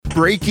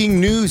Breaking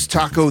news,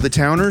 Taco the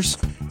Towners.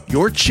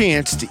 Your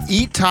chance to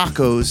eat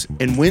tacos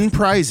and win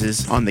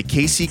prizes on the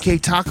KCK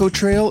Taco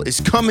Trail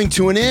is coming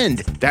to an end.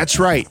 That's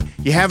right.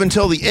 You have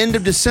until the end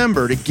of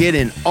December to get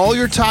in all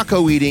your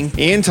taco eating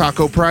and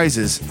taco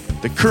prizes.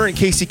 The current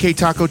KCK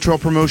Taco Trail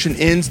promotion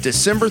ends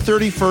December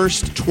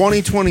 31st,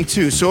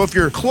 2022. So if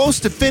you're close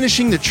to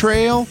finishing the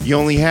trail, you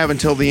only have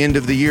until the end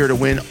of the year to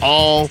win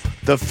all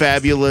the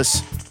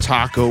fabulous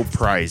taco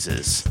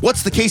prizes.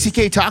 What's the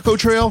KCK Taco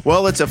Trail?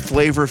 Well, it's a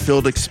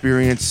flavor-filled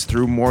experience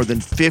through more than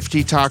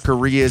 50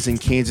 taquerias in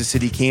Kansas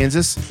City,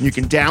 Kansas. You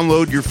can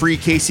download your free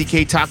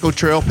KCK Taco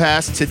Trail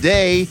Pass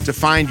today to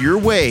find your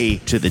way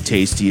to the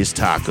tastiest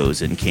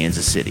tacos in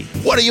Kansas City.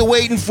 What are you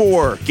waiting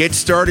for? Get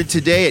started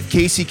today at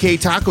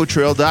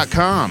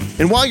kcktacotrail.com.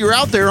 And while you're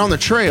out there on the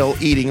trail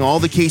eating all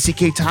the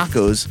KCK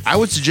tacos, I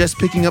would suggest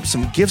picking up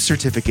some gift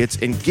certificates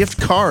and gift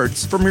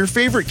cards from your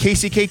favorite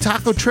KCK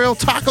Taco Trail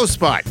taco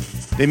spot.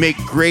 They make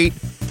great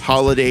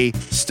holiday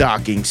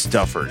stocking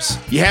stuffers.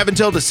 You have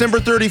until December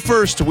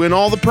 31st to win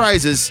all the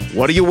prizes.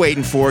 What are you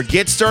waiting for?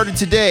 Get started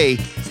today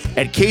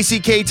at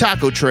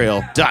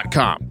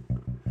kcktacotrail.com.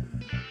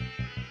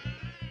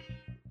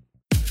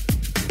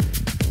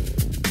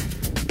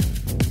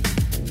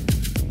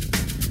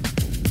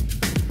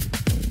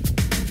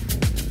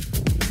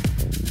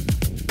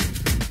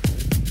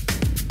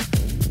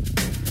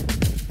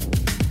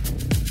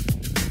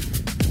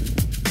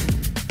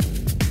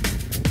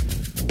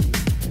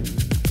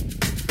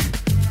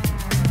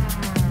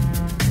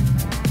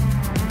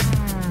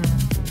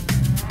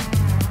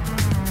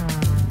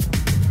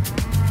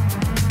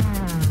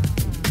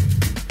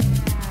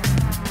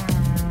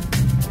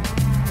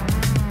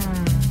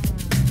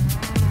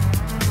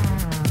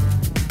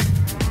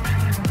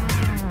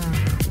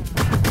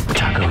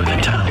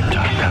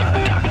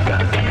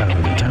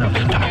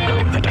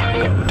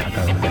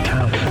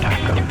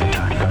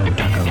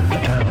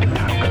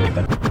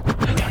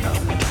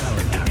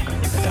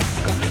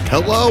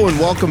 Hello and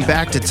welcome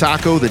back to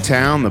Taco the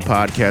Town, the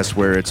podcast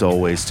where it's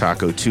always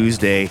Taco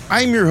Tuesday.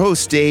 I'm your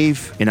host,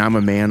 Dave, and I'm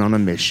a man on a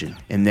mission.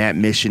 And that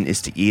mission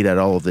is to eat at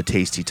all of the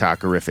tasty,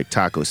 tacorific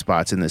taco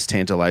spots in this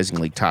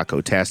tantalizingly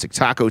taco-tastic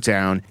Taco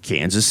Town,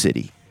 Kansas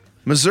City,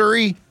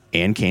 Missouri,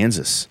 and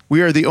Kansas.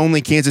 We are the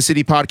only Kansas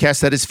City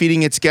podcast that is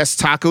feeding its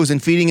guests tacos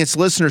and feeding its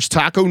listeners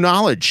taco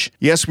knowledge.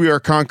 Yes, we are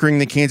conquering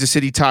the Kansas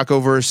City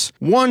taco-verse.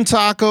 One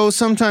taco,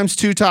 sometimes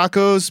two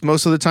tacos,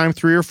 most of the time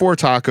 3 or 4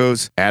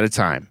 tacos at a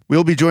time.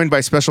 We'll be joined by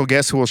special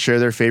guests who will share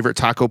their favorite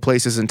taco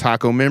places and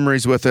taco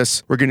memories with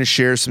us. We're going to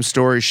share some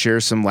stories,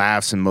 share some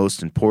laughs, and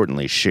most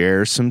importantly,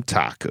 share some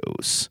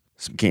tacos.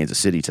 Some Kansas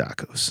City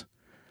tacos.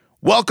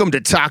 Welcome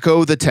to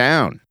Taco the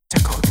Town.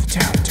 Taco the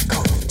Town,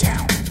 Taco the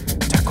Town.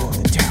 Taco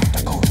the Town,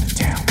 Taco the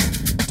Town.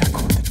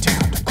 Taco the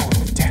Town, Taco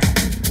the Town.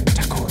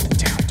 Taco the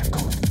Town,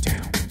 Taco the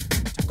Town.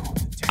 Taco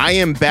the Town. I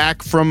am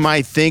back from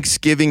my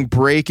Thanksgiving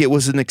break. It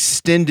was an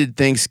extended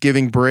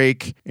Thanksgiving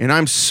break, and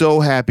I'm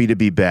so happy to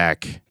be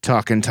back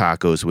talking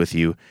tacos with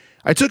you.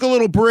 I took a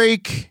little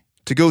break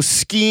to go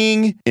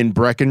skiing in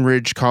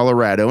Breckenridge,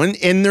 Colorado.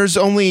 And there's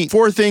only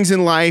 4 things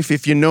in life,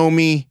 if you know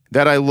me,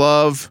 that I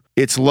love.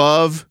 It's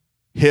love,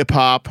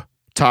 hip-hop,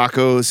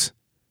 tacos,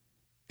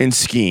 and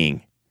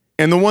skiing.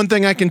 And the one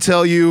thing I can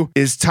tell you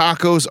is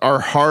tacos are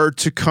hard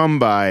to come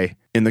by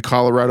in the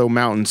Colorado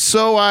mountains,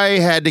 so I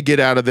had to get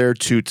out of there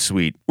toot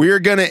sweet. We are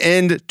going to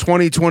end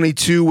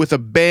 2022 with a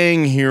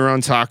bang here on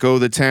Taco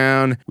the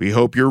Town. We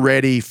hope you're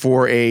ready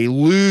for a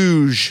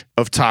luge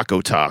of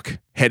taco talk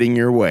heading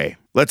your way.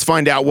 Let's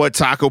find out what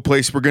taco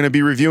place we're going to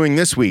be reviewing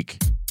this week.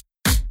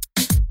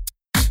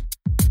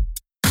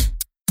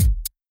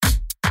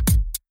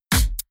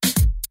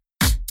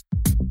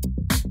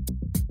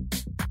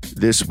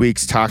 This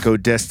week's taco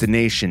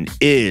destination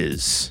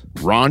is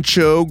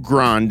Rancho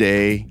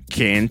Grande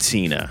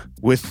Cantina.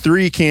 With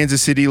 3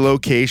 Kansas City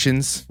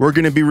locations, we're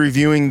going to be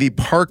reviewing the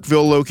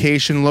Parkville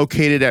location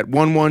located at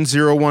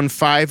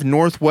 11015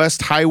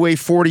 Northwest Highway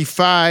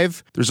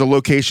 45. There's a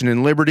location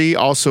in Liberty,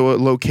 also a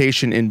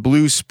location in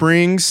Blue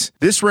Springs.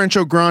 This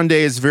Rancho Grande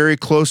is very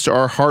close to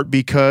our heart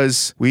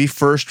because we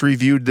first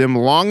reviewed them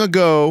long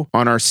ago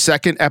on our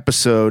 2nd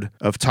episode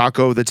of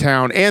Taco the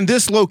Town. And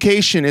this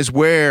location is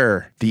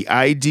where the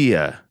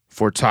idea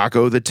for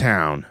Taco the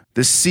Town,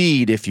 the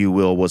seed, if you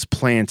will, was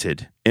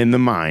planted in the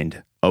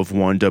mind of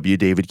one W.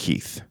 David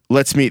Keith.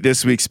 Let's meet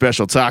this week's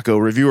special taco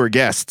reviewer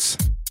guests.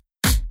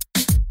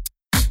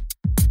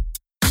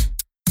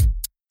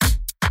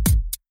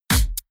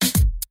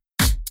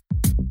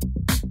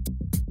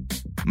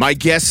 My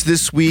guests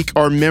this week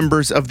are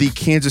members of the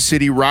Kansas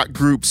City rock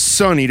group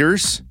Sun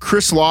Eaters,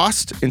 Chris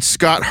Lost and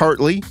Scott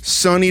Hartley.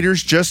 Sun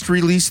Eaters just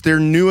released their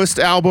newest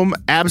album,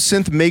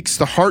 Absinthe Makes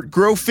the Heart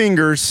Grow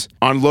Fingers,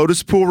 on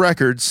Lotus Pool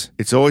Records.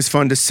 It's always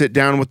fun to sit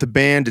down with the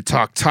band to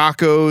talk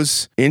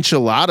tacos,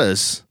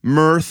 enchiladas,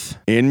 mirth,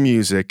 and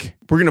music.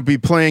 We're going to be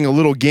playing a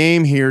little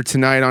game here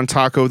tonight on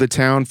Taco the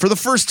Town for the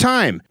first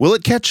time. Will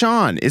it catch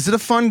on? Is it a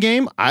fun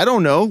game? I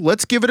don't know.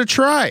 Let's give it a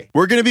try.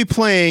 We're going to be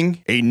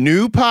playing a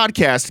new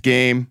podcast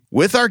game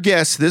With our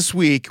guests this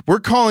week, we're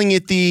calling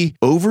it the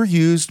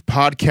Overused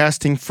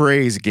Podcasting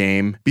Phrase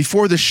Game.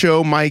 Before the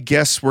show, my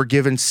guests were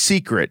given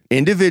secret,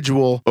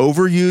 individual,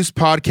 overused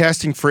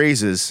podcasting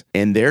phrases,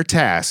 and their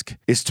task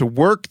is to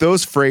work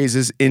those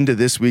phrases into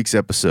this week's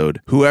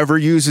episode. Whoever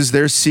uses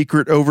their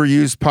secret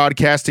overused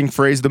podcasting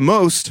phrase the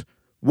most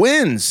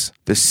wins.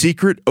 The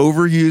secret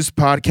overused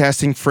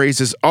podcasting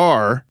phrases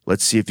are,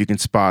 let's see if you can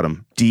spot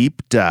them,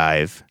 deep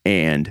dive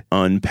and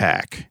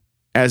unpack.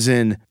 As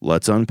in,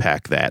 let's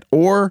unpack that,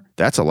 or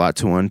that's a lot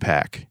to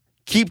unpack.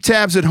 Keep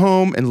tabs at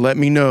home and let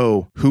me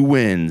know who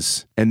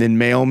wins, and then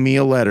mail me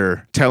a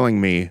letter telling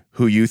me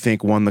who you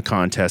think won the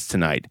contest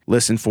tonight.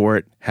 Listen for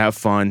it, have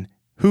fun.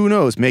 Who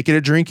knows, make it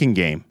a drinking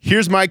game.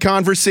 Here's my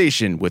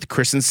conversation with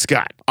Chris and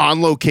Scott on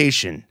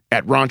location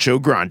at Rancho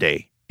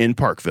Grande in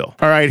Parkville.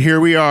 All right, here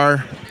we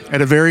are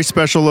at a very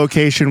special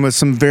location with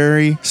some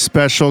very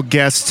special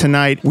guests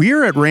tonight. We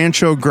are at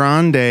Rancho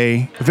Grande,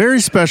 a very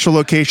special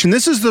location.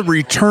 This is the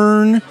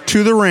return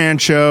to the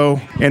Rancho,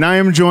 and I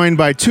am joined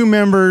by two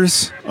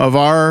members of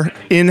our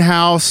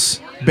in-house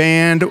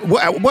band.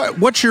 What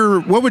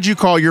would you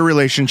call your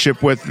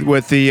relationship with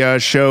the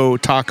show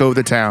Taco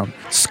the Town?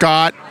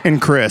 Scott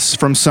and Chris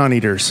from Sun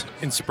Eaters.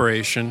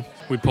 Inspiration.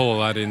 We pull a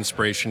lot of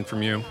inspiration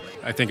from you.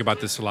 I think about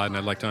this a lot, and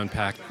I'd like to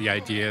unpack the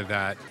idea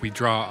that we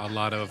draw a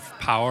lot of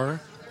power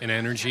and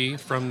energy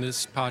from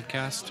this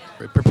podcast.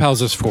 It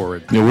propels us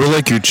forward. Yeah, we're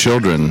like your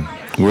children.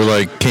 We're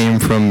like came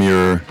from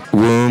your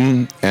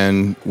womb,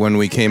 and when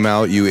we came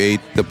out, you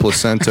ate the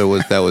placenta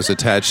that was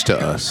attached to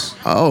us.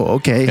 Oh,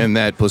 okay. And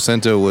that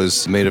placenta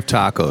was made of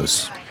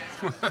tacos.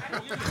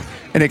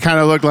 And it kind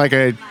of looked like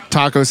a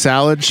taco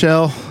salad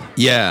shell.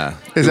 Yeah.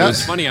 Is that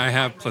Funny, I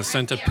have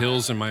placenta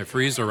pills in my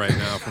freezer right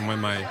now from when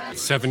my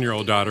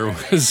 7-year-old daughter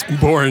was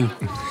born.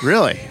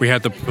 really? We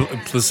had the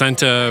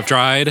placenta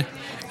dried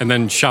and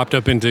then chopped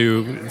up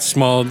into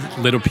small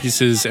little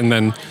pieces and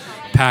then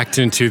packed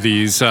into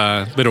these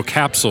little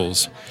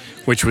capsules,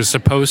 which was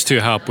supposed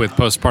to help with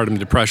postpartum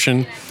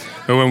depression.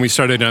 But when we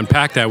started to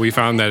unpack that, we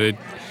found that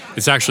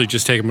it's actually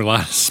just taking a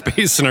lot of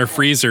space in our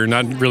freezer,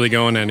 not really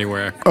going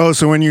anywhere. Oh,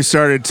 so when you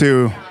started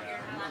to,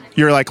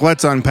 you're like,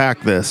 let's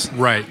unpack this.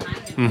 Right.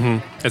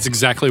 Mm-hmm. That's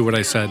exactly what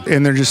I said.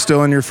 And they're just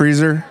still in your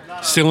freezer?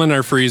 Still in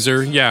our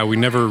freezer. Yeah, we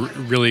never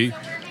really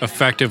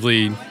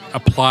effectively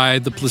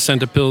applied the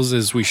placenta pills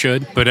as we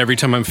should. But every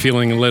time I'm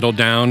feeling a little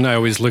down, I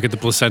always look at the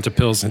placenta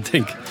pills and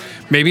think,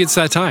 maybe it's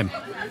that time.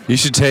 You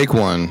should take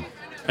one.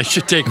 I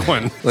should take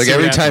one. Like See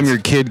every what time happens. your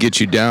kid gets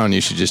you down,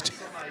 you should just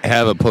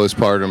have a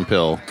postpartum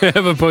pill.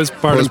 Have a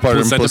postpartum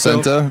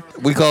placenta.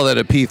 We call that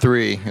a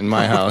P3 in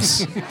my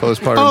house.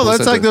 Postpartum Oh, placenta.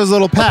 that's like those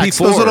little packs,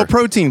 P4. those little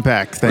protein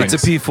pack things.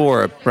 It's a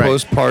P4, a Right.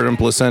 postpartum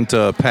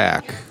placenta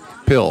pack.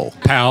 Pill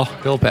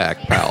pack,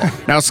 pal.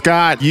 Now,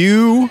 Scott,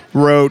 you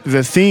wrote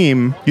the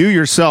theme, you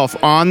yourself,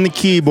 on the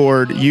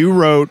keyboard. You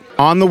wrote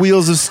on the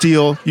Wheels of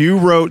Steel. You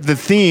wrote the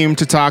theme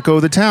to Taco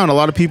the Town. A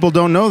lot of people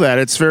don't know that.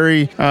 It's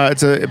very,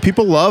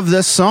 people love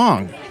this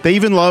song. They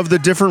even love the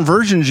different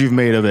versions you've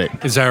made of it.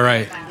 Is that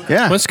right?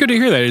 Yeah. Well, it's good to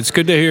hear that. It's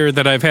good to hear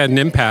that I've had an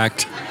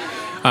impact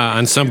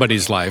on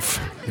somebody's life,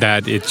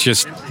 that it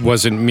just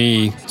wasn't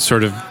me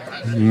sort of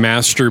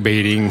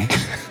masturbating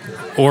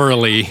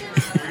orally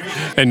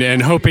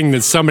and hoping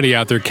that somebody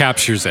out there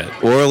captures it.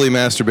 Orally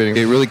masturbating.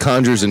 It really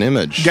conjures an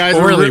image. Guys,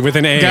 Orally with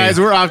an A. Guys,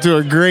 we're off to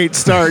a great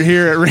start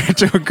here at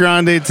Rancho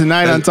Grande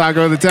tonight on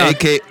Taco the Town.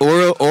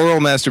 Oral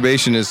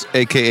masturbation is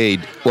AKA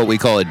what we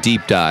call a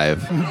deep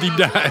dive. Deep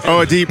dive. Oh,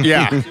 a deep,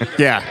 yeah.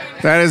 Yeah,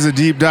 that is a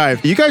deep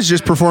dive. You guys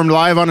just performed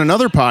live on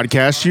another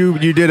podcast. You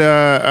did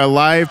a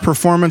live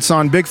performance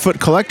on Bigfoot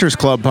Collectors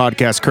Club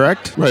podcast,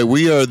 correct? Right.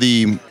 We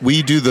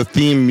do the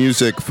theme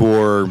music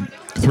for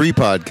 3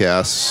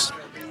 podcasts.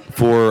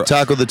 For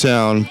Taco the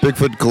Town,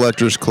 Bigfoot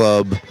Collectors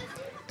Club,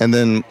 and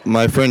then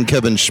my friend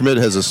Kevin Schmidt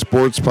has a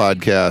sports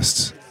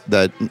podcast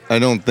that I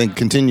don't think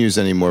continues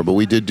anymore, but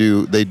we did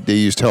do, they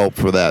used help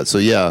for that. So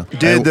yeah.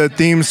 Did the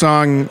theme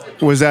song,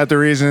 was that the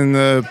reason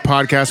the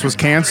podcast was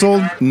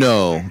canceled?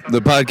 No,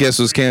 the podcast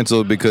was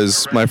canceled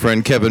because my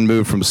friend Kevin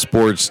moved from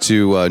sports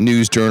to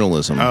news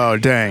journalism. Oh,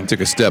 dang. Took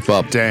a step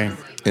up. Dang.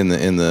 In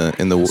the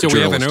So we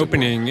have an journalistic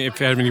opening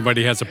if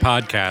anybody has a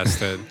podcast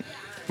that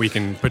we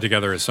can put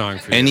together a song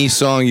for you. Any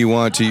song you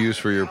want to use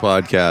for your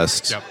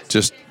podcast, Yep.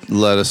 just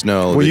let us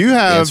know. Well, The you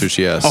have answer's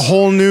yes. a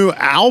whole new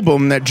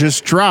album that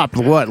just dropped,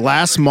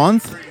 last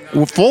month?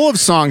 Well, full of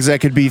songs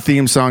that could be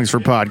theme songs for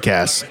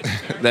podcasts.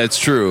 That's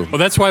true. Well,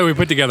 that's why we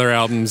put together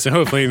albums.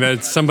 Hopefully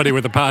that somebody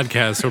with a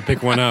podcast will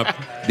pick one up.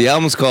 The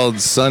album's called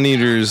Sun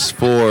Eaters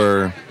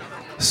 4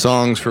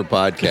 Songs for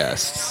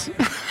Podcasts.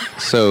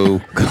 So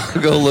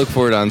go look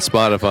for it on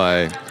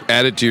Spotify.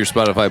 Add it to your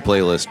Spotify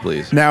playlist,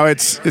 please. Now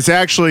it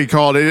actually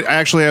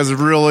has a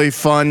really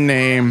fun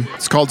name.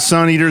 It's called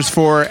Sun Eaters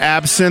 4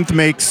 Absinthe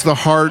Makes the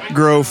Heart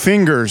Grow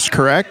Fingers,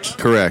 correct?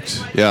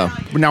 Correct. Yeah.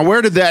 Now,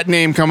 where did that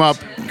name come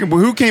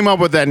Who came up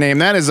with that name?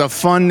 That is a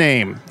fun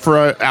name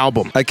for an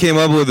album. I came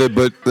up with it,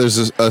 but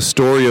there's a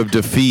story of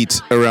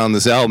defeat around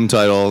this album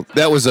title.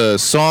 That was a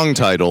song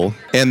title.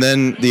 And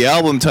then the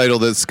album title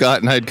that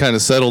Scott and I had kind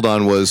of settled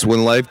on was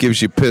When Life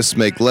Gives You Piss,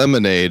 Make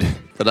Lemonade.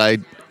 But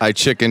I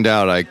chickened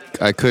out.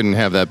 I couldn't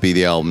have that be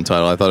the album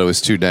title. I thought it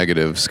was too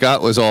negative.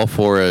 Scott was all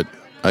for it.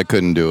 I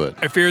couldn't do it.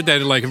 I feared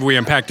that like if we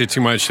unpacked it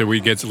too much that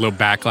we'd get a little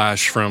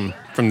backlash from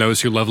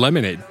those who love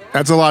lemonade.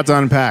 That's a lot to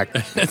unpack.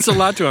 That's a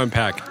lot to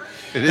unpack.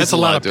 That's a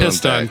lot of piss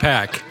to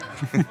unpack.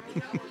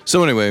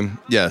 So anyway,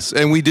 yes,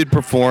 and we did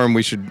perform.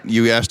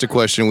 You asked a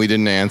question, we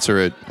didn't answer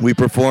it. We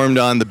performed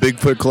on the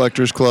Bigfoot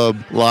Collectors Club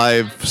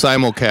live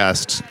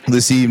simulcast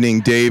this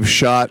evening. Dave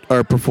shot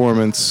our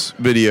performance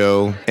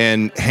video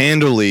and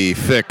handily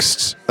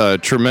fixed a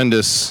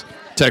tremendous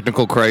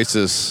technical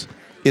crisis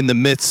in the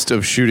midst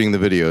of shooting the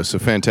video. So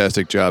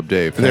fantastic job,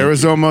 Dave. There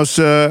was almost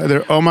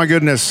oh my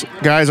goodness,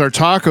 guys, our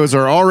tacos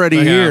are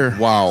already here.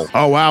 Wow.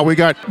 Oh wow, we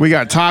got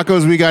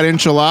tacos, we got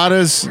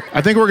enchiladas.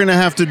 I think we're gonna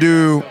have to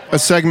do a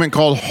segment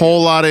called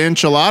Whole Lotta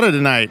Enchilada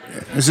tonight.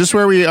 Is this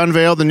where we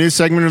unveil the new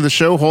segment of the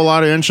show, Whole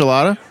Lotta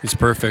Enchilada? It's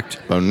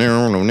perfect.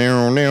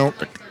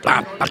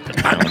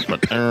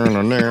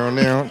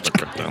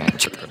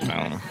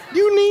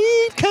 You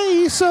need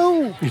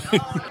queso.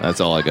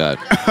 That's all I got.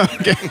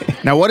 Okay.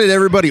 Now, what did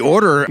everybody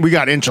order? We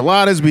got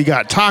enchiladas, we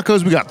got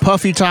tacos, we got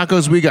puffy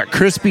tacos, we got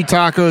crispy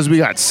tacos, we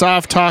got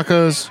soft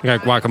tacos. I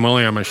got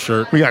guacamole on my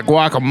shirt. We got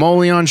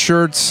guacamole on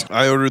shirts.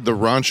 I ordered the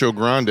Rancho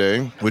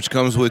Grande, which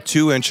comes with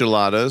 2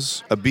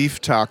 enchiladas, a beef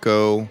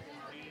taco,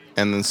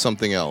 and then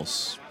something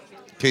else.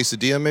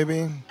 Quesadilla,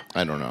 maybe?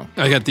 I don't know.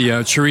 I got the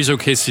chorizo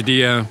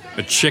quesadilla,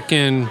 a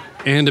chicken,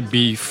 and a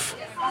beef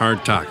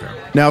hard taco.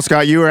 Now,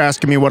 Scott, you were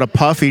asking me what a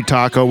puffy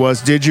taco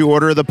was. Did you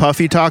order the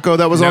puffy taco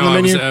that was on the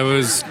menu? I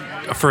was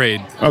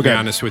afraid, to be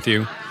honest with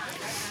you.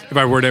 If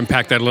I were to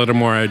unpack that a little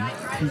more, I'd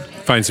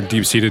find some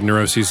deep-seated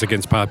neuroses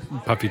against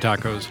puffy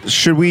tacos.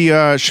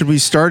 Should we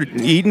start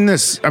eating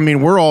this? I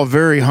mean, we're all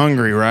very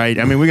hungry, right?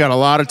 I mean, we got a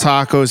lot of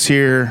tacos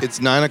here. It's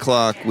 9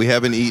 o'clock. We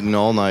haven't eaten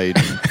all night.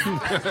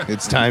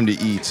 It's time to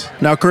eat.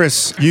 Now,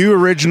 Chris,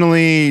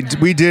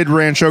 we did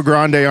Rancho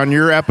Grande on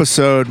your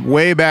episode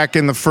way back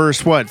in the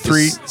first,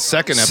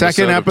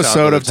 second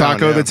episode of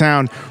Taco the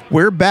Town.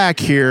 We're back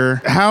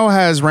here. How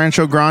has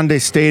Rancho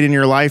Grande stayed in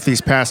your life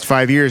these past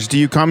 5 years? Do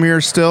you come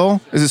here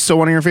still? Is it still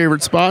one of your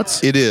favorite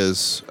spots? It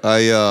is.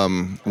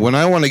 When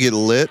I want to get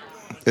lit,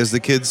 as the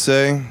kids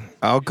say,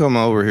 I'll come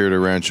over here to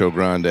Rancho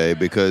Grande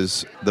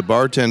because the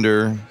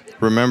bartender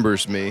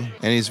remembers me,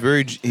 and he's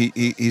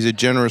he's a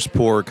generous,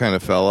 poor kind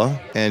of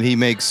fella, and he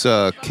makes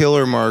a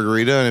killer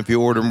margarita, and if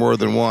you order more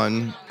than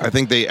one, I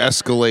think they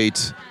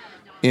escalate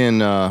in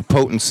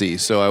potency.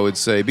 So I would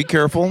say be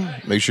careful.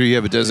 Make sure you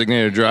have a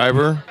designated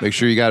driver. Make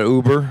sure you got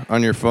Uber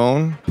on your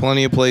phone.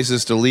 Plenty of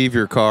places to leave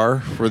your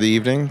car for the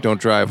evening. Don't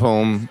drive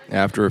home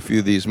after a few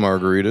of these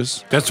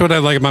margaritas. That's what I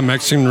like about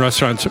Mexican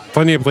restaurants.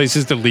 Plenty of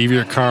places to leave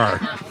your car.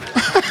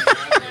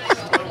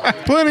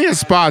 Plenty of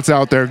spots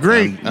out there.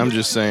 Great. I'm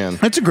just saying.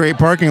 It's a great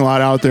parking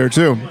lot out there,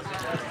 too.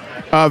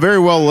 Very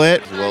well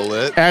lit. Well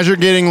lit. As you're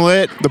getting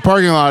lit, the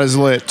parking lot is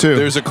lit, too.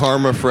 There's a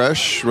Karma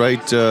Fresh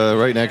right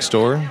next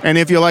door. And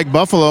if you like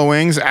buffalo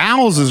wings,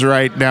 Al's is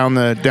right down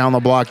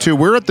the block, too.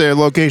 We're at the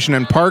location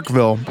in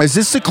Parkville. Is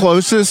this the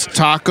closest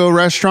taco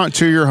restaurant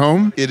to your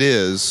home? It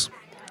is.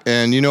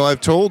 And,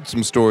 I've told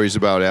some stories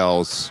about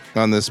Al's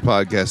on this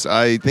podcast.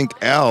 I think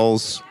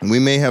we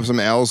may have some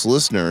Al's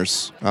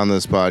listeners on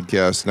this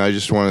podcast. And I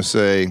just want to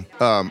say,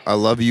 I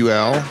love you,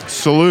 Al.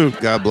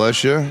 Salute. God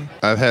bless you.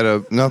 I've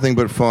had nothing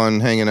but fun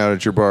hanging out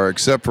at your bar,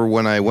 except for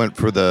when I went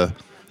for the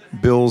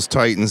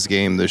Bills-Titans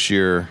game this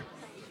year.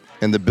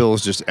 And the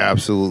Bills just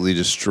absolutely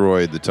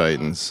destroyed the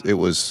Titans. It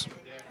was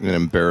an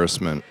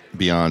embarrassment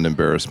beyond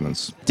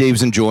embarrassments.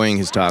 Dave's enjoying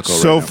his taco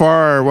so right now.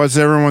 Far, what's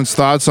everyone's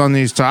thoughts on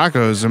these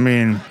tacos? I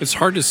mean, it's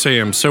hard to say.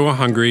 I'm so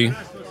hungry,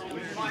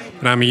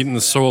 and I'm eating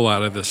the soul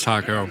out of this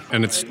taco,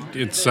 and it's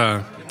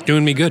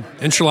doing me good.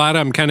 Enchilada,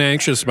 I'm kind of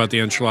anxious about the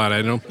enchilada.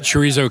 I know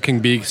chorizo can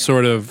be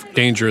sort of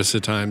dangerous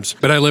at times,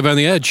 but I live on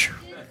the edge.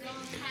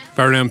 If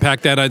I were to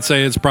unpack that, I'd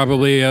say it's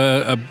probably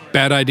a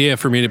bad idea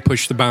for me to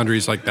push the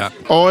boundaries like that.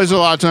 Always a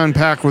lot to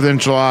unpack with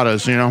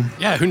enchiladas,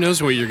 Yeah, who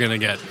knows what you're going to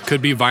get.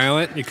 Could be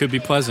violent. It could be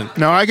pleasant.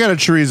 No, I got a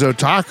chorizo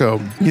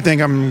taco. You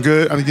think I'm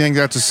good? You think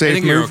that's a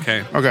safe move? I think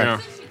you're okay. Okay.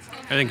 Yeah.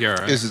 I think you're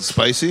all right. Is it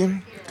spicy?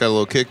 Got a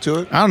little kick to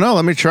it? I don't know.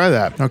 Let me try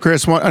that. Now,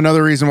 Chris,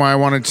 another reason why I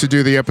wanted to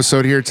do the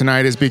episode here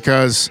tonight is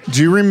because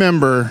do you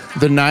remember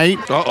the night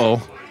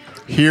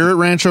here at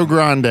Rancho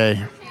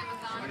Grande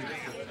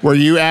where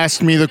you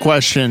asked me the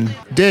question,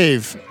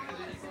 Dave,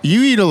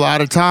 you eat a lot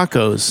of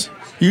tacos.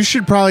 You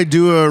should probably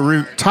do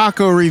a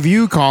taco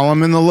review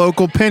column in the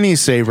local Penny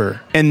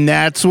Saver. And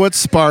that's what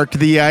sparked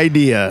the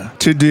idea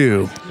to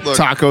do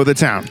Taco the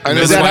Town.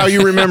 Is that how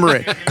you remember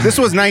it? This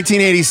was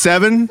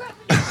 1987?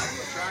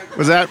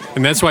 Was that?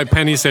 And that's why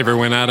Penny Saver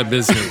went out of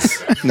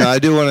business. No, I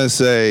do want to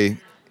say,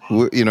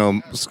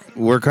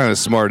 we're kind of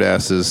smart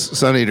asses.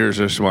 Sun Eaters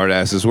are smart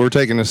asses. We're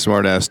taking a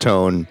smart ass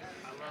tone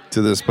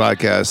to this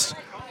podcast.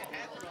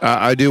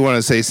 I do want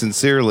to say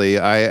sincerely,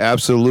 I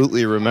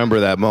absolutely remember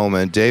that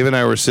moment. Dave and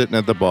I were sitting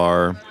at the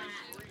bar.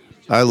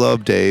 I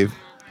love Dave.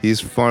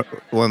 He's one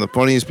of the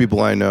funniest people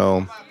I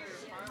know.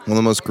 One of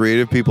the most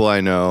creative people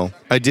I know.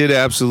 I did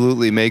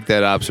absolutely make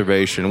that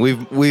observation. We've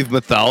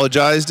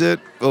mythologized it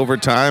over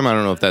time. I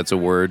don't know if that's a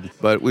word,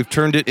 but we've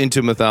turned it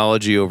into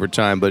mythology over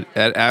time. But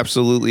it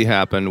absolutely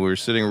happened. We were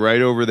sitting right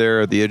over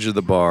there at the edge of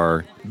the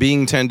bar,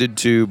 being tended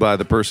to by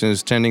the person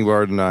who's tending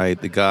bar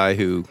tonight, the guy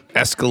who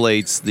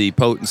escalates the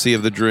potency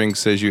of the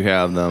drinks as you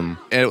have them.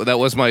 And that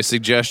was my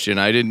suggestion.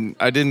 I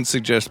didn't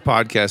suggest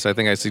podcast. I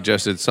think I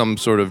suggested some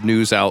sort of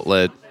news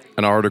outlet,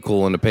 an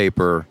article in a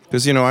paper,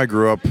 because I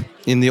grew up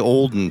in the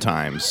olden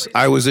times.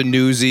 I was a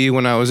newsie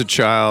when I was a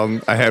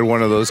child. I had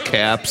one of those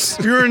caps.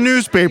 You're a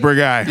newspaper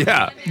guy.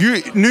 Yeah.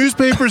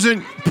 Newspapers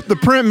in the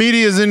print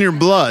media is in your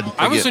blood.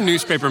 I was a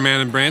newspaper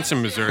man in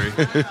Branson, Missouri.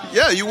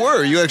 Yeah, you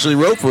were. You actually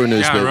wrote for a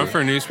newspaper. Yeah, I wrote for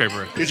a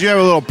newspaper. Did you have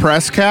a little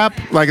press cap,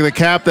 like the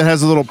cap that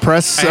has a little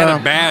press? I had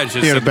a badge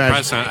that you had said a badge.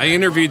 press on it. I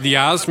interviewed the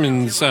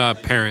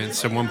Osmonds'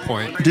 parents at one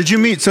point. Did you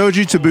meet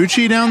Soji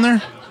Tabuchi down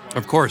there?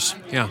 Of course,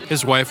 yeah.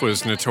 His wife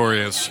was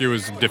notorious. She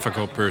was a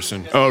difficult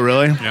person. Oh,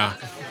 really? Yeah.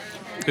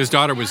 His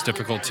daughter was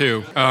difficult,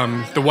 too.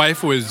 The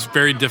wife was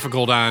very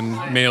difficult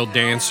on male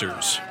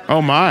dancers. Oh,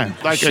 my.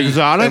 Like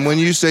exotic? And when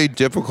you say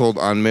difficult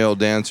on male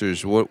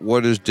dancers,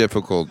 what does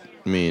difficult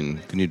mean?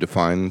 Can you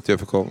define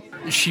difficult?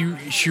 She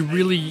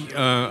really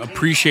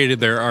appreciated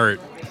their art.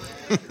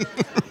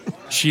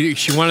 She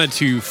wanted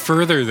to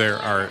further their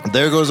art.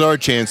 There goes our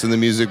chance in the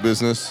music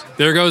business.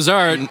 There goes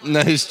art.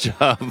 Nice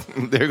job.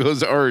 There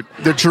goes art.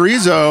 The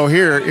chorizo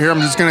here, I'm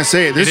just going to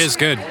say it. This It is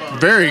good.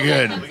 Very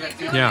good.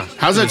 Yeah.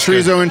 How's that It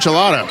is good. chorizo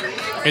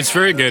enchilada? It's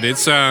very good.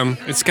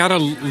 It's got a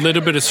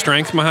little bit of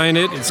strength behind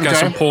it. It's got Okay.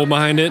 some pull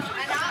behind it.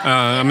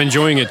 I'm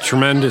enjoying it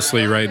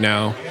tremendously right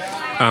now.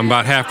 I'm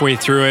about halfway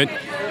through it.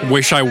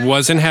 Wish I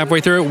wasn't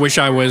halfway through it. Wish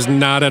I was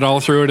not at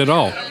all through it at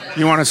all.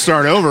 You want to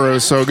start over? It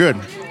was so good.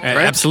 Right?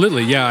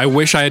 Absolutely, yeah. I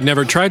wish I had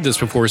never tried this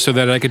before so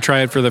that I could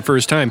try it for the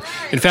first time.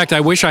 In fact,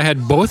 I wish I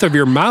had both of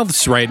your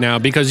mouths right now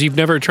because you've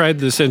never tried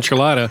this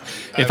enchilada.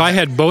 If I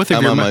had both of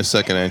I'm your on my mouths...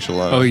 second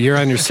enchilada. Oh, you're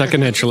on your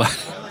second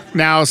enchilada.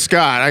 Now,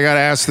 Scott, I got to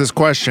ask this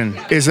question.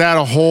 Is that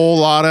a whole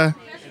lotta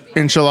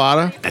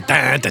enchilada?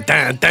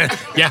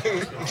 Yeah,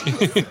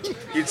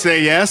 You'd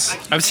say yes?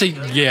 I would say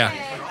yeah.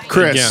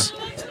 Chris,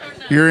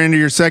 you're into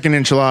your second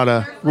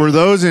enchilada. Were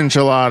those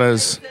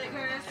enchiladas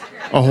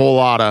a whole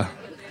lotta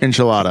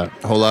enchilada?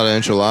 A whole lot of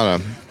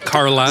enchilada.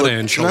 Carlotta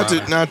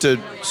enchilada. Not to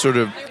sort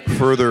of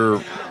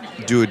further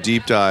do a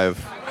deep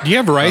dive Do you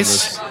have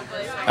rice?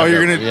 Oh,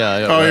 you're gonna. Yeah,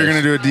 I got oh, you're rice.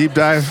 gonna do a deep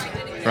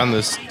dive. on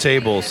this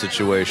table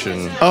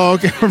situation. Oh,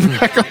 okay. We're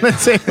back on the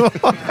table.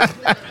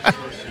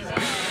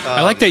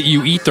 I like that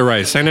you eat the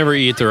rice. I never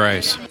eat the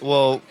rice.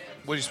 Well,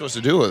 what are you supposed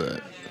to do with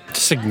it?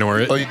 Just ignore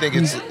it. Oh, you think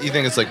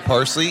it's like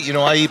parsley? You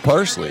know, I eat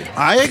parsley.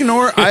 I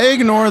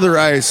ignore the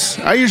rice.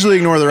 I usually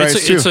ignore the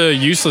rice too. It's a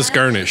useless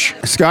garnish.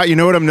 Scott, you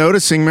know what I'm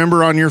noticing?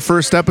 Remember on your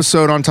first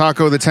episode on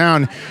Taco the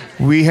Town,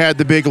 we had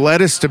the big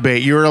lettuce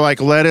debate. You were like,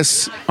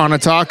 lettuce on a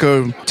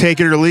taco, take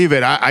it or leave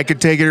it. I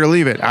could take it or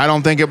leave it. I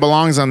don't think it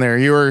belongs on there.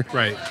 You were,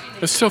 Right.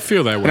 I still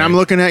feel that way. and I'm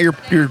looking at your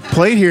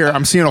plate here.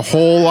 I'm seeing a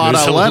whole lot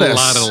There's of a lettuce.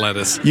 lot of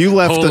lettuce. You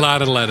left whole the-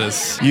 lot of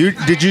lettuce.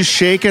 Did you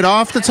shake it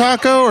off the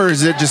taco, or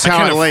is it just how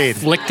kind it of laid?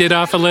 flicked it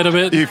off a little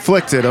bit. You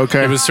flicked it.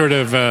 Okay. It was sort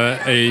of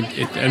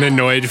an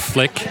annoyed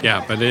flick.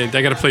 Yeah, but I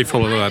got a plate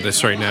full of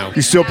lettuce right now.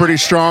 You still pretty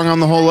strong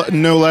on the whole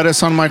no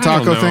lettuce on my I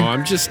taco don't know. thing?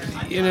 I'm just,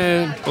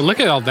 well, look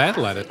at all that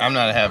lettuce. I'm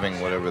not having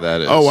whatever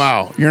that is. Oh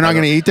wow, you're not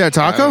going to eat that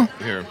taco?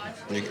 Here.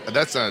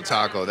 That's not a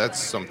taco. That's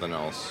something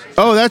else.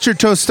 Oh, that's your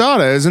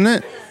tostada, isn't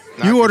it?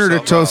 Knock You ordered a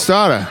yourself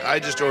out. tostada. I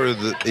just ordered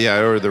I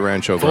ordered the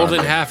Rancho Fold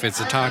Grande. in half, it's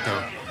a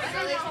taco.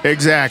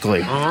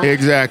 Exactly.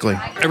 Exactly.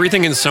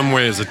 Everything in some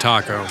way is a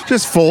taco.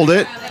 Just fold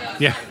it.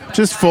 Yeah.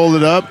 Just fold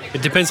it up.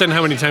 It depends on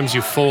how many times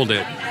you fold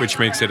it, which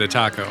makes it a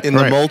taco. In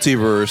the Right.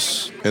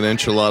 multiverse, an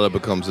enchilada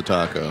becomes a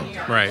taco.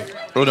 Right.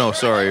 Oh no,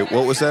 sorry.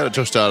 What was that? A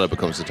tostada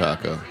becomes a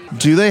taco.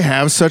 Do they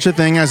have such a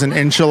thing as an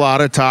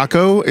enchilada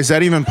taco? Is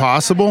that even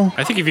possible?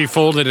 I think if you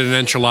folded an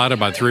enchilada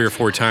about 3 or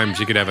 4 times,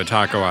 you could have a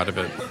taco out of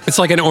it. It's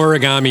like an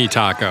origami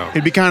taco.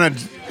 It'd be kind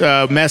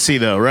of messy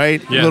though,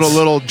 right? Yes.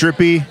 Little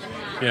drippy.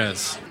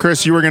 Yes.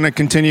 Chris, you were going to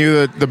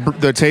continue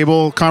the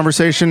table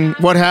conversation.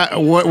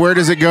 Where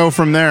does it go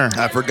from there?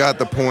 I forgot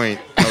the point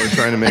I was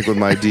trying to make with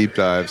my deep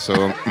dive,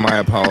 so my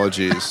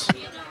apologies.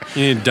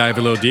 You need to dive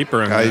a little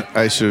deeper on that.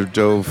 I should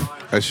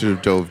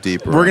have dove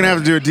deeper. We're on going to it. have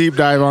to do a deep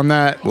dive on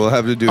that. We'll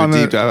have to do a on the-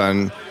 deep dive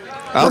on.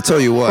 I'll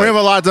tell you what. We have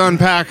a lot to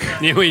unpack.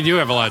 Yeah, we do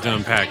have a lot to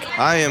unpack.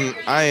 I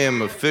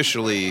am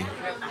officially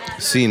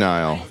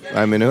senile.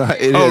 I mean,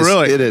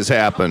 really? It has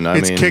happened.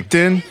 It's kicked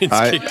in. It's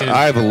kicked in.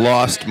 I've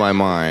lost my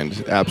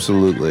mind,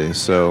 absolutely.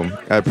 So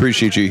I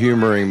appreciate you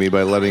humoring me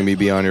by letting me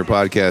be on your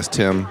podcast,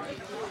 Tim.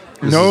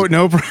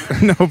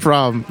 No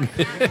problem.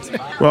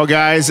 Well,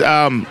 guys,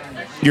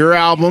 your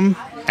album,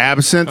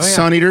 Absinthe Oh, yeah.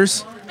 Sun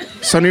Eaters.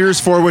 Sun Eaters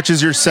 4, which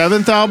is your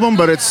 7th album,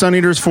 but it's Sun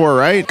Eaters 4,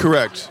 right?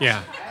 Correct.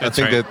 Yeah. I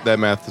think right. that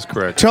math is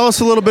correct. Tell us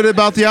a little bit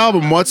about the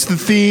album. What's the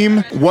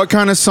theme? What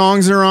kind of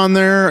songs are on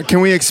there? Can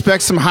we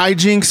expect some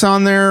hijinks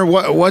on there?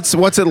 What's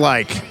it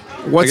like?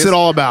 What's guess- it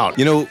all about?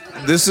 You know,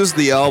 this is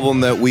the album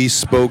that we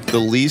spoke the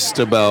least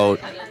about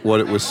what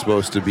it was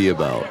supposed to be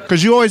about.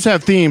 Because you always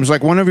have themes.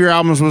 Like one of your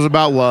albums was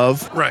about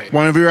love. Right.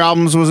 One of your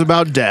albums was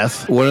about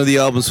death. One of the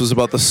albums was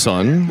about the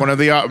sun. One of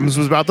the albums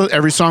was about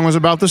every song was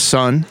about the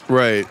sun.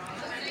 Right.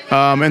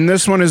 And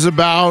this one is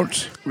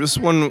about. This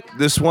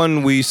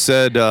one we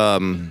said,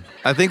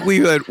 I think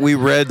we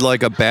read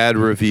like a bad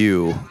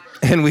review,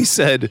 and we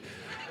said,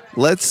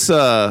 let's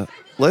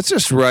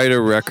just write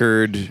a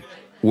record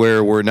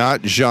where we're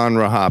not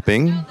genre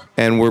hopping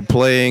and we're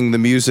playing the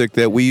music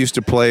that we used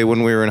to play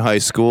when we were in high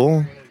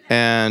school,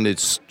 and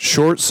it's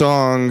short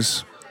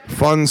songs,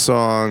 fun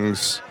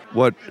songs.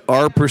 What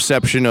our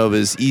perception of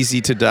as easy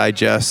to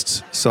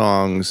digest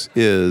songs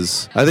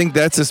is. I think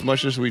that's as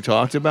much as we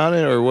talked about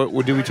it, or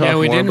what did we talk Yeah,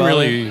 we more didn't about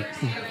really it?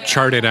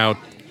 chart it out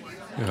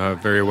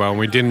very well.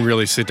 We didn't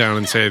really sit down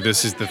and say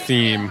this is the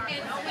theme.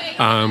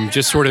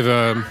 Just sort of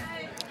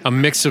a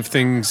mix of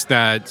things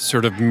that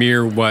sort of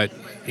mirror what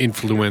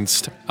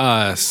influenced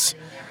us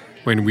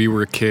when we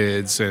were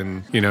kids,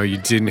 and you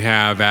didn't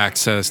have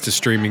access to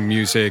streaming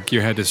music. You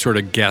had to sort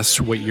of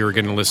guess what you were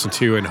going to listen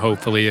to, and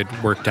hopefully it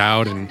worked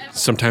out, and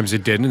sometimes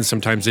it didn't, and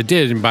sometimes it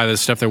did. And by the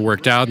stuff that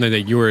worked out and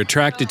that you were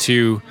attracted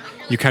to,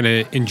 you kind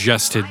of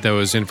ingested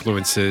those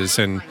influences,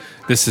 and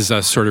this is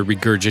us sort of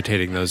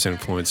regurgitating those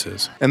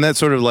influences. And that's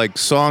sort of like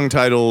song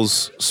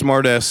titles,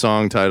 smart-ass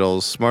song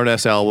titles,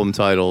 smart-ass album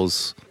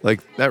titles.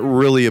 Like, that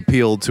really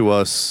appealed to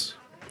us.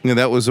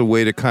 That was a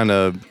way to kind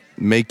of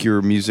make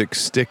your music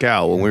stick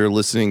out. When we were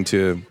listening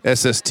to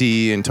SST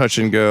and Touch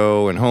and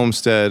Go and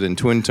Homestead and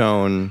Twin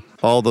Tone,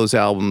 all those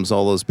albums,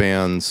 all those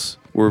bands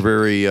were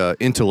very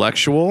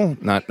intellectual.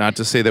 Not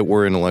to say that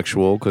we're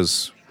intellectual,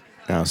 because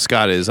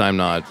Scott is, I'm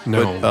not.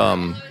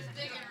 No.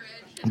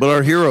 But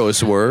our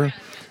heroes were,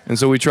 and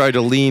so we tried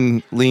to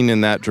lean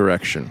in that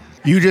direction.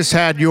 You just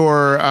had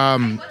your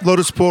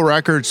Lotus Pool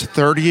Records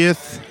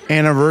 30th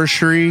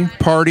anniversary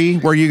party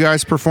where you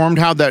guys performed.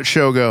 How'd that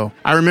show go?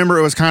 I remember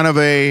it was kind of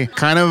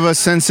a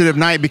sensitive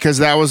night because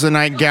that was the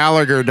night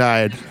Gallagher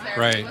died.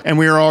 Right. And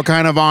we were all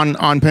kind of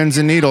on pins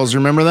and needles.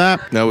 Remember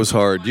that? That was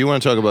hard. Do you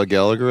want to talk about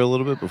Gallagher a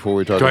little bit before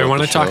we talk Do about I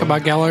want the to talk show?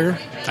 about Gallagher?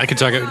 I could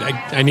talk.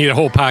 I need a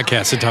whole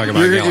podcast to talk about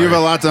You Gallagher. have a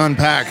lot to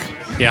unpack.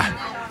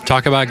 Yeah.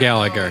 Talk about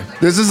Gallagher.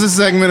 This is a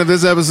segment of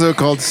this episode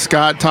called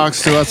Scott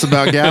Talks to Us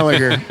About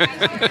Gallagher.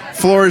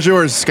 Floor is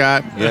yours,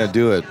 Scott. Yeah,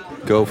 do it.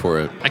 Go for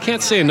it. I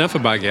can't say enough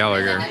about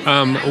Gallagher.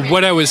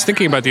 What I was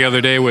thinking about the other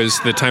day was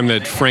the time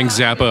that Frank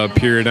Zappa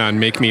appeared on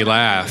Make Me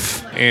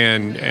Laugh,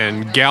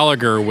 and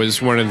Gallagher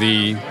was one of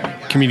the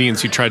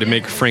comedians who tried to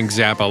make Frank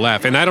Zappa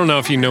laugh. And I don't know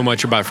if you know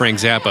much about Frank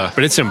Zappa,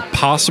 but it's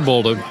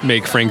impossible to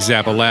make Frank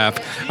Zappa laugh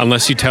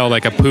unless you tell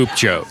like a poop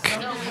joke.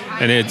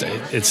 And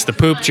it's the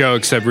poop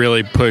jokes that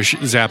really push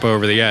Zappa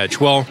over the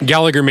edge. Well,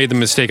 Gallagher made the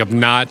mistake of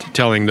not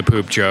telling the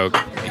poop joke.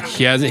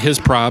 He had his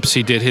props.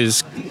 He did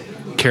his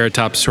Carrot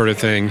Top sort of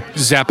thing.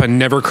 Zappa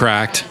never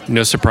cracked.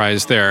 No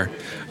surprise there.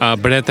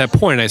 But at that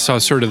point, I saw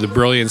sort of the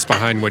brilliance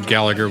behind what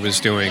Gallagher was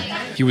doing.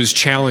 He was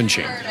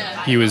challenging.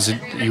 He was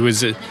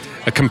a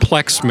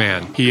complex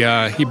man.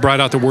 He brought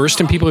out the worst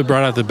in people. He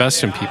brought out the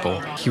best in people.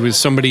 He was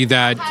somebody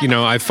that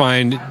I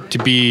find to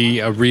be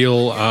a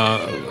real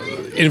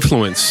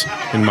influence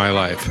in my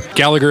life.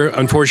 Gallagher,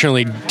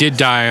 unfortunately, did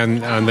die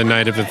on the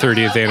night of the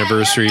 30th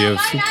anniversary of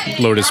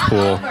Lotus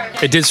Pool.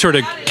 It did sort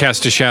of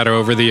cast a shadow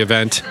over the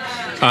event.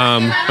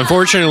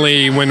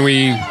 Unfortunately, when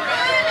we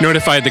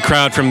notified the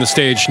crowd from the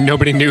stage,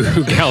 nobody knew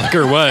who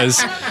Gallagher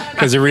was,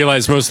 because they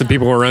realized most of the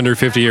people were under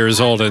 50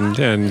 years old.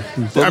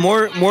 But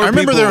more I remember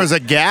people, there was a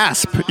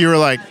gasp. You were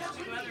like,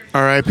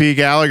 R.I.P.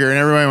 Gallagher, and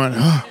everybody went,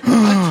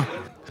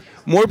 oh.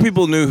 more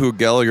people knew who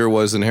Gallagher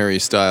was than Harry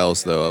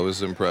Styles, though. I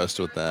was impressed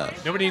with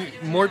that.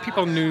 More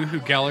people knew who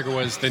Gallagher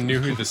was than knew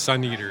who the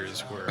Sun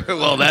Eaters were.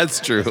 Well, that's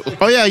true.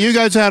 Oh, yeah, you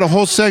guys had a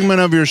whole segment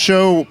of your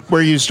show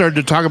where you started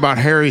to talk about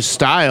Harry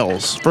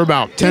Styles for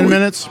about 10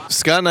 minutes.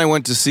 Scott and I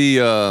went to see,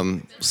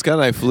 Scott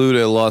and I flew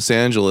to Los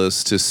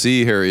Angeles to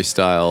see Harry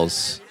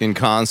Styles in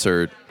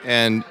concert.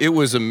 And it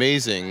was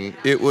amazing.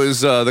 It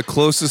was the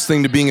closest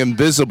thing to being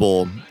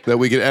invisible that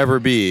we could ever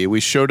be. We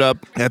showed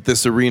up at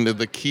this arena,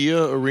 the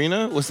Kia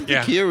Arena? Was it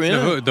the Kia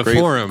Arena? The great,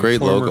 Forum. Great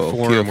former logo.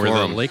 Forum, Kia where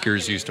Forum. the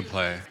Lakers used to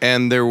play.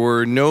 And there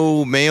were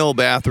no male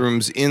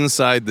bathrooms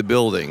inside the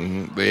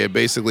building. They had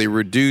basically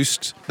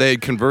they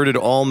had converted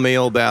all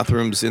male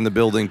bathrooms in the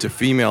building to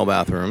female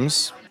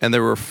bathrooms. And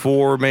there were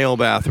 4 male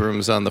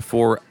bathrooms on the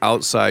 4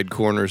 outside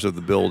corners of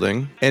the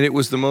building. And it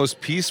was the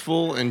most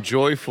peaceful and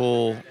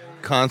joyful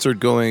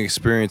concert-going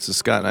experience that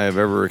Scott and I have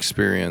ever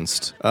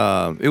experienced.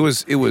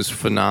 It was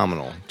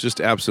phenomenal.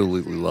 Just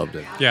absolutely loved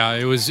it. Yeah,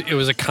 it was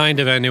a kind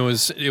event.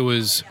 It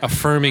was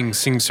affirming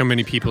seeing so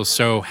many people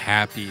so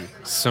happy,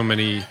 so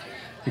many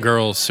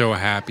girls so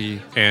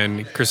happy.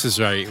 And Chris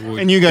is right.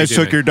 And you guys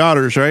took your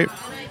daughters, right?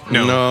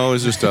 No. It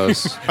was just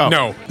us.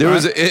 No.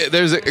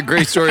 There's a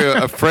great story.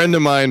 A friend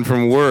of mine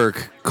from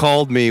work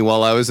called me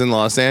while I was in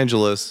Los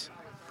Angeles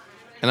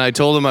and I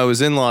told him I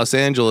was in Los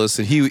Angeles,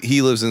 and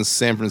he lives in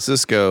San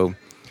Francisco.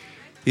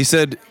 He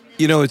said,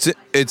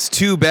 it's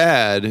too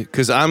bad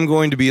because I'm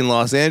going to be in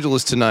Los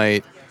Angeles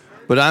tonight,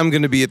 but I'm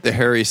going to be at the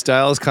Harry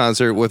Styles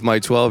concert with my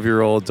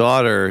 12-year-old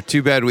daughter.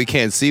 Too bad we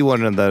can't see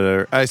one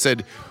another. I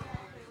said,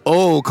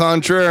 au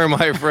contraire,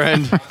 my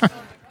friend.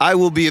 I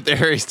will be at the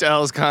Harry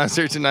Styles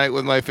concert tonight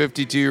with my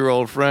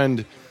 52-year-old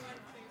friend.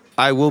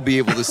 I will be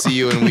able to see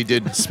you, and we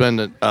did spend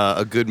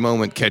a good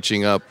moment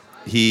catching up.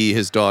 He,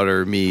 his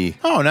daughter, me.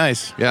 Oh,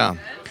 nice. Yeah.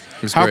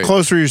 It was How great.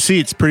 close were your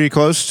seats? Pretty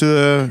close to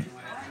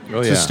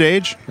the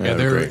stage? Yeah,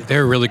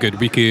 they're really good.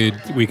 We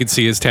could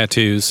see his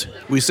tattoos.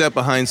 We sat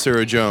behind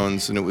Sarah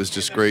Jones, and it was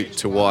just great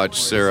to watch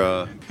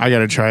Sarah I got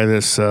to try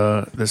this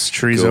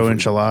chorizo go for-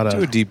 enchilada.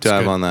 do a deep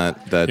dive on that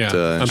Unpack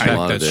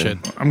enchilada that day. shit.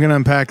 I'm going to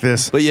unpack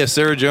this. But yeah,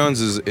 Sarah Jones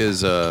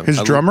is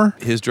His drummer?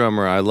 His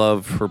drummer. I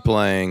love her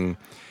playing,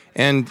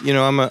 and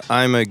I'm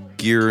a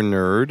gear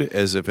nerd.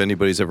 As if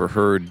anybody's ever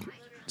heard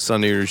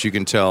Sun Eaters, you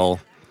can tell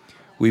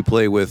we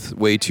play with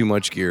way too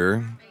much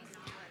gear,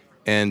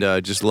 and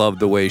just love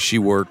the way she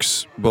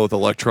works both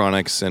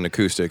electronics and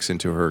acoustics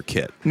into her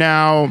kit.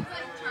 Now,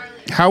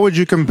 how would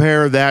you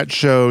compare that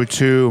show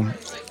to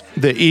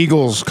the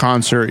Eagles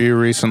concert you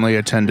recently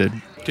attended?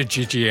 To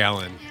Gigi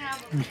Allen.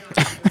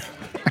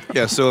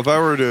 Yeah, so if I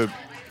were to...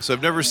 So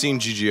I've never seen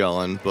Gigi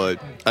Allen,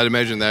 but I'd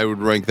imagine that I would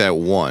rank that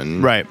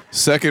one. Right.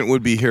 Second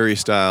would be Harry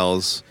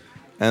Styles,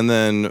 and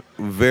then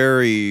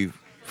very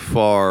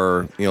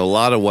far, a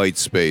lot of white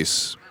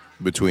space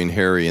between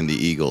Harry and the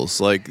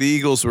Eagles. Like, the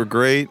Eagles were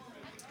great.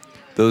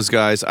 Those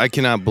guys, I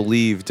cannot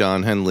believe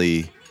Don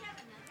Henley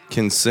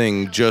can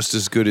sing just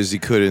as good as he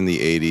could in the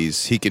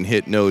 80s. He can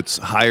hit notes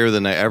higher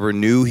than I ever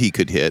knew he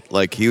could hit.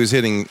 Like, he was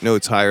hitting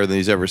notes higher than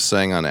he's ever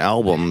sang on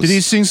albums. Did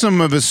he sing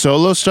some of his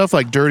solo stuff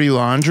like Dirty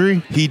Laundry?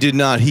 He did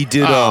not. He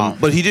did,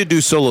 but he did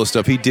do solo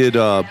stuff. He did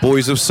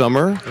Boys of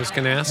Summer, I was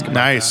going to ask about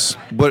Nice.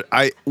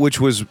 which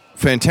was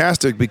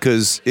fantastic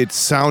because it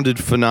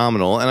sounded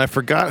phenomenal, and I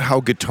forgot how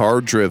guitar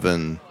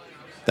driven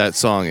that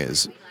song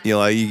is.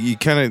 You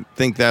kind of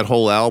think that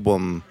whole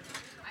album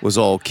was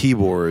all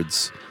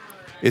keyboards.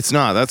 It's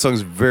not. That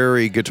song's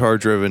very guitar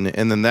driven,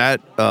 and then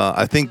that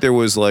I think there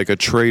was like a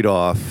trade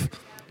off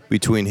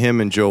between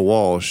him and Joe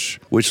Walsh,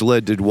 which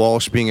led to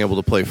Walsh being able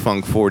to play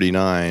Funk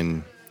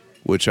 49,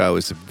 which I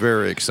was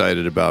very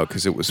excited about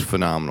because it was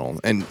phenomenal.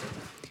 And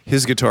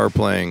his guitar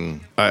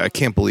playing, I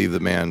can't believe the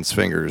man's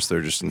fingers.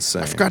 They're just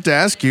insane. Forgot to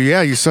ask you.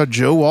 Yeah, you saw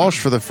Joe Walsh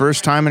for the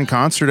first time in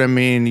concert. I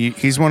mean,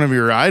 he's one of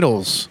your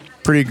idols.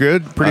 Pretty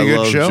good. Pretty I good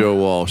love show. Joe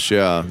Walsh,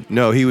 yeah.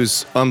 No, he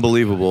was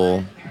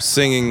unbelievable.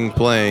 Singing,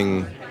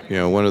 playing,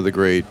 one of the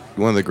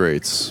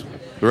greats.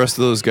 The rest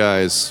of those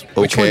guys,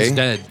 okay. Which one's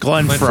dead?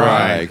 Glenn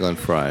Frey. Glenn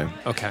Fry.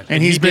 Okay.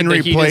 And he's been The Heat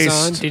is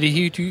replaced. on? Did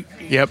he do?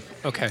 Yep.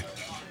 Okay.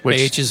 Which-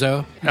 the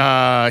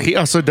HSO? He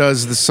also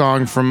does the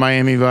song from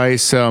Miami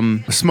Vice,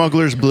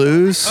 Smuggler's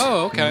Blues.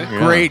 Oh, okay.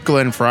 Great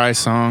Glenn Frey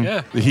song.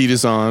 Yeah. The Heat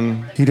is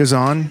on. He does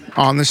on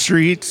the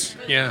streets.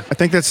 Yeah. I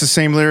think that's the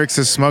same lyrics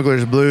as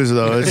Smuggler's Blues,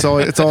 though. It's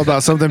all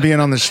about something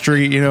being on the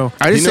street.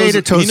 I just ate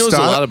a tostada. He knows a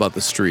lot about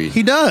the street.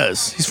 He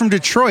does. He's from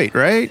Detroit,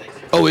 right?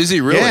 Oh, is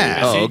he really? Yeah.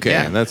 Oh, Is he? okay.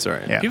 Yeah. That's all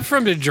right. Yeah. People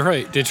from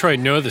Detroit. Detroit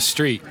know the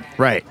street.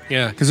 Right.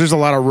 Yeah. Because there's a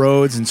lot of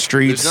roads and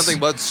streets. There's nothing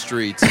but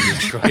streets in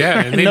Detroit.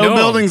 Yeah, and they no know 'em.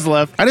 buildings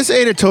left. I just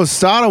ate a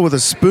tostada with a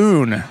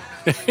spoon.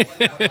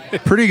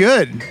 Pretty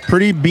good.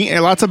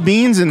 Lots of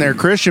beans in there.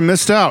 Chris, you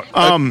missed out.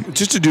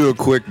 Just to do a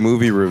quick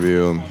movie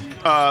review.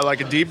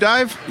 Like a deep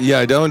dive? Yeah,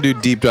 I don't do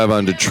deep dive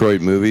on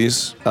Detroit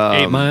movies.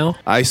 8 Mile.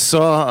 I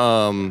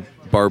saw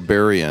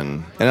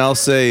Barbarian, and I'll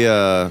say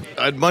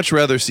I'd much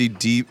rather see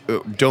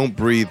Don't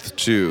Breathe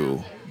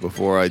 2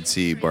 before I'd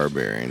see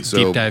Barbarian. So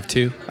Deep Dive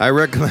 2. I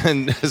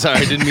recommend. Sorry,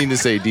 I didn't mean to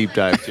say Deep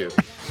Dive 2.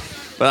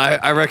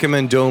 But I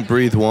recommend Don't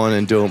Breathe 1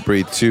 and Don't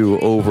Breathe 2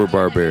 over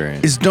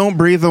Barbarian. Is Don't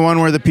Breathe the one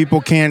where the people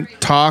can't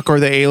talk or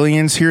the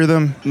aliens hear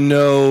them?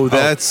 No,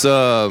 that's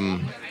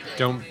Don't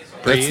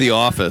that's breathe. The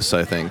Office,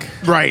 I think.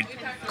 Right.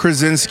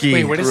 Krasinski.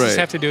 Wait, what does this Right.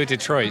 have to do with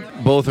Detroit?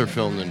 Both are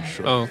filmed in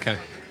Detroit. Oh, okay.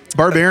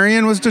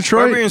 Barbarian was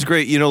Detroit? Barbarian's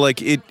great.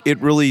 Like it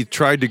really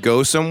tried to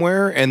go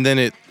somewhere, and then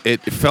it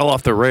fell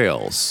off the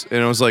rails.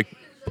 And I was like,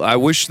 I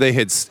wish they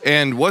had.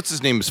 And what's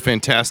his name is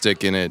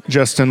fantastic in it.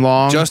 Justin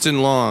Long.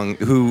 Justin Long,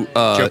 who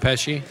Joe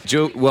Pesci?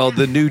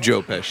 the new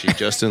Joe Pesci,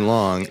 Justin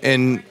Long,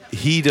 and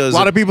he does a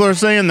lot of people are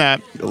saying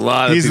that. a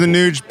lot of He's the people-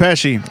 new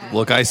Pesci.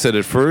 Look, I said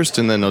it first,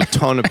 and then a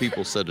ton of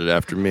people said it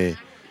after me.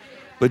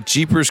 But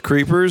Jeepers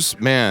Creepers,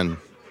 man,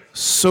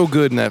 so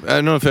good in that. I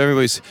don't know if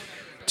everybody's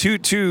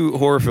two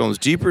horror films,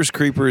 Jeepers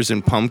Creepers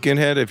and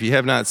Pumpkinhead. If you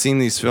have not seen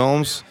these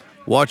films,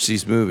 watch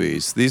these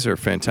movies. These are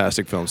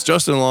fantastic films.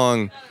 Justin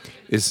Long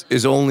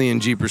is only in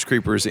Jeepers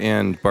Creepers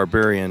and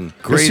Barbarian.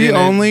 Great Does he in it.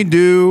 only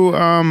do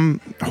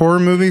horror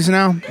movies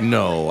now?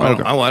 No,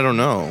 I don't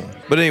know.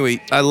 But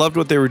anyway, I loved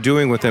what they were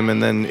doing with him,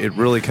 and then it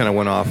really kind of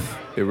went off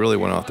it really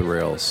went off the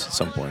rails at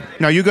some point.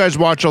 Now, you guys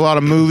watch a lot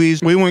of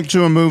movies. We went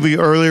to a movie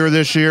earlier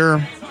this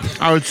year.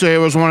 I would say it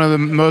was one of the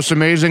most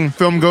amazing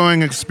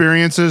film-going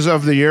experiences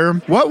of the year.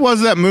 What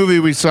was that movie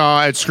we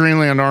saw at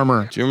Screenland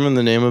Armor? Do you remember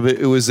the name of it?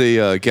 It was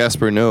a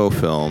Gaspar Noé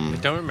film.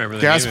 Don't remember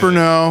the Gaspar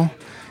name of Noé.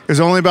 It was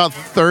only about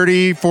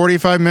 30,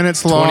 45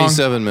 minutes long.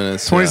 27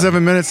 minutes.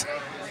 27 minutes.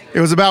 It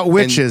was about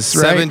witches,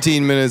 and right?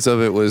 17 minutes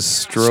of it was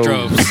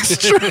Strobes.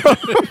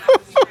 strobe.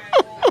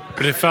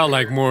 But it felt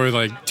like more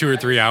like 2 or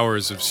 3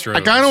 hours of strobe.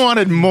 I kind of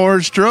wanted more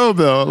strobe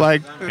though,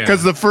 like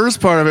because the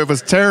first part of it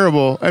was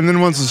terrible, and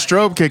then once the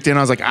strobe kicked in,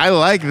 I was like, I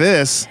like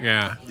this.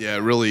 Yeah. Yeah, it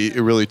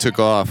really took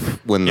off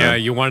when Yeah,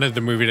 you wanted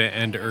the movie to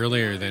end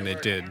earlier than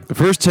it did. the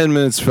first 10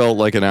 minutes felt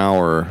like an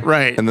hour.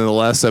 Right. And then the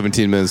last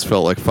 17 minutes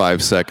felt like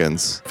 5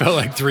 seconds. Felt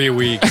like 3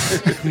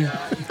 weeks.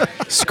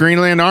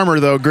 Screenland Armor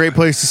though, great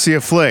place to see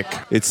a flick.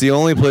 It's the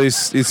only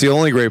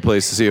great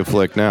place to see a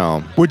flick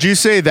now. Would you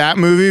say that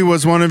movie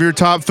was one of your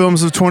top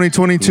films of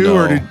 2022, No,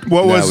 or I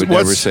would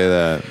never say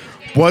that.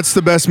 what's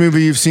the best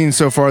movie you've seen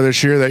so far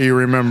this year that you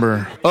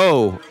remember?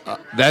 Oh,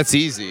 that's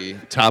easy.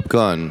 Top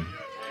Gun,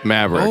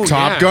 Maverick. Oh,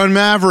 Top yeah. Gun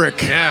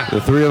Maverick. Yeah. The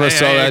three of us I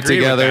saw that agree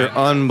with together. that.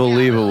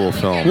 Unbelievable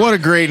film. What a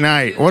great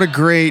night! What a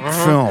great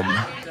film!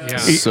 Yeah.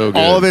 So good.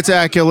 All of its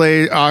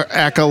accolades are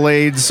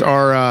Escalades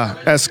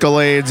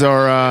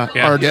are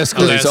Yeah. The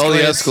Escalades, all the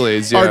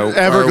Escalades, Our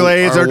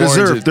Everglades are deserved.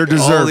 warranted. They're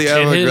deserved. All the It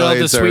hit all the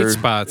Everglades sweet are-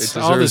 spots. It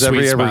All the deserves every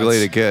sweet spots.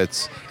 Everglade it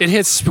gets. It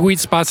hits sweet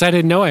spots. I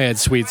didn't know I had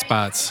sweet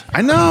spots.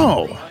 I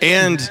know.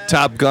 And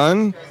Top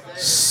Gun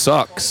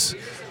sucks.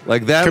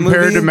 Like that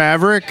Compared movie, to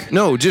Maverick,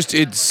 No, just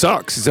it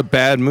sucks. It's a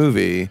bad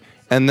movie.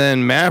 And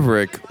then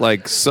Maverick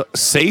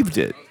saved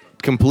it.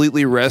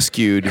 Completely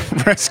rescued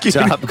rescue.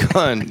 Top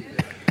Gun.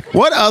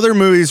 What other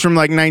movies from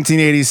like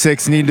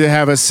 1986 need to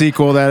have a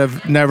sequel that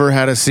have never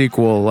had a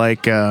sequel?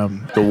 Like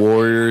The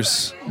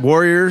Warriors,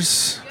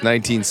 Warriors,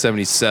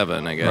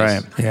 1977, I guess.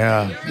 right?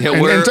 Yeah. Yeah,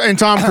 and, we're- and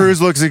Tom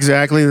Cruise looks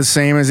exactly the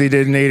same as he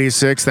did in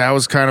 '86. That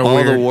was kind of All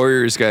weird. the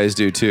Warriors guys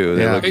do too.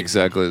 They Yeah. look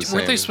exactly the same.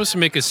 Weren't they supposed to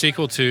make a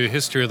sequel to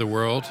History of the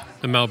World?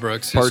 The Mel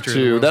Brooks Part History of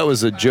the 2. World? That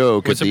was a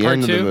joke Was at it the part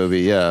end of the 2?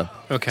 movie. Yeah.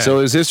 Okay. So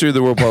it was History of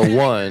the World Part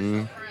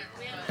 1.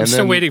 I'm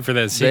still waiting for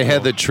that sequel. They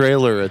had the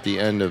trailer at the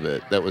end of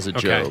it. That was a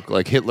Okay. joke.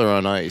 Like Hitler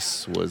on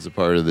Ice was a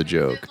part of the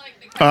joke.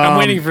 I'm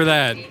waiting for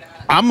that.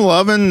 I'm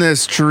loving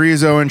this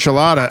chorizo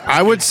enchilada.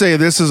 I would say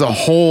this is a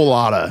whole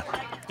lotta,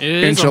 It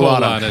is a whole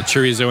Enchilada. lot of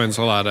chorizo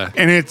enchilada.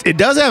 and it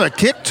does have a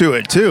kick to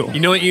it too.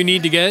 You know what you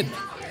need to get?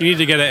 You need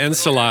to get an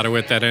enchilada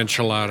with that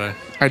enchilada.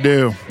 I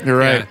do. You're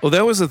right. Yeah. Well,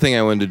 that was the thing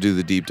I wanted to do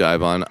the deep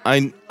dive on.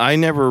 I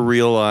never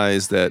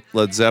realized that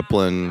Led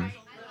Zeppelin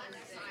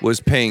was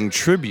paying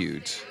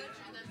tribute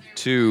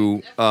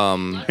to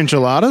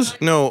Enchiladas?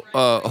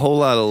 a whole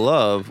lot of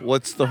love.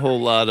 What's the whole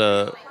lot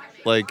of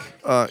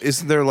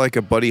isn't there like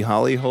a Buddy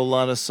Holly whole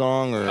lot of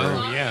song or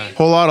Oh yeah,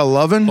 Whole lot of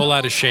loving. whole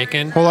lot of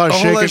shaking. Whole lot a of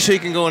whole lot shaking. of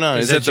shaking going on?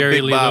 Is Is that that the Jerry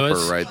Big Lee Bopper,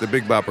 Lewis? right? The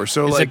Big Bopper.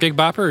 So Is like it Big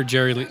Bopper or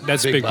Jerry Lee?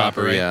 That's Big Big, Bopper,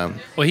 Bopper, right? yeah.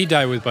 Well, he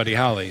died with Buddy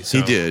Holly. So.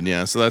 he did,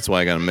 yeah. So that's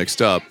why I got them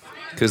mixed up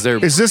because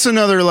they're Is this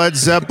another Led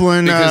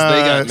Zeppelin Because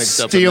they got mixed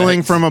up in stealing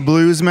that. from a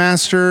blues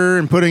master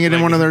and putting it in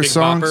Like one of their Big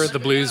songs? Bopper, the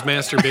blues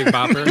master, Big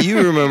Bopper. you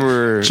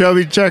remember.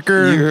 Chubby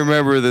Checker. You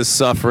remember the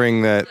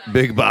suffering that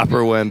Big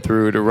Bopper went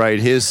through to write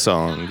his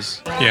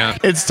songs. Yeah.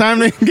 It's time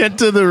to get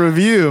to the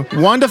review.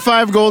 1 to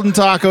 5 golden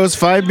tacos,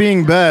 5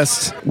 being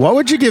best. What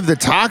would you give the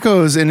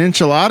tacos and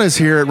enchiladas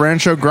here at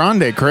Rancho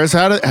Grande, Chris?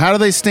 How do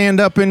they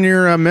stand up in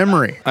your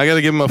memory? I got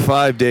to give him a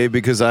 5, Dave,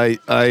 because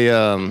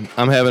I'm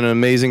having an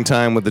amazing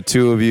time with the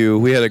two of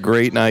you. We had a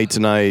great night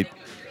tonight.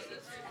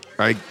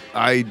 I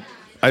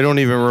don't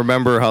even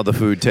remember how the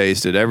food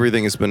tasted.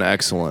 Everything has been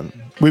excellent.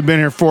 We've been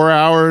here 4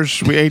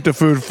 hours. We ate the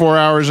food 4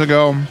 hours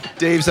ago.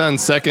 Dave's on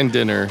second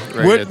dinner.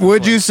 Right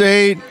Would you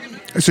say?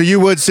 So you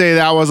would say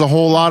that was a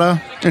whole lot of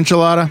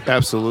enchilada?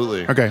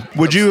 Absolutely. Okay.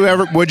 Would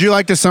you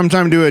like to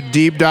sometime do a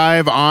deep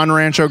dive on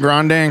Rancho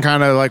Grande and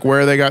kind of like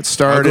where they got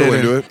started? I'll go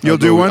and- into it. You'll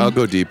do one? I'll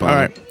go deep on All it.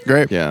 right.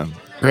 Great. Yeah.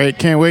 Great.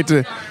 Can't wait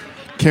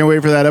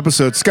for that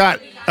episode. Scott,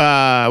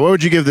 what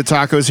would you give the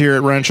tacos here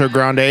at Rancho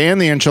Grande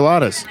and the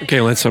enchiladas? Okay,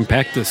 let's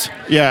unpack this.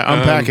 Yeah,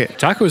 unpack it.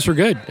 Tacos were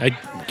good. I'd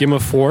give them a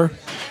 4.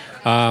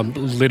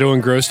 Little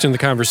engrossed in the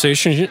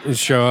conversation,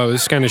 so I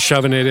was kind of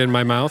shoving it in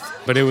my mouth,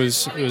 but it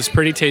was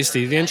pretty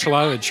tasty. The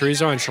enchilada, the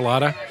chorizo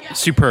enchilada,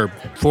 superb.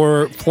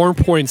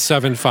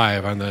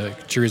 4.75 on the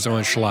chorizo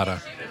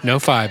enchilada. No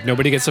 5.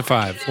 Nobody gets a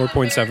 5.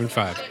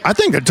 4.75. I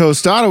think the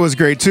tostada was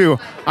great too.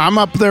 I'm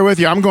up there with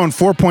you. I'm going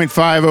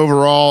 4.5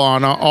 overall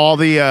on all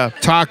the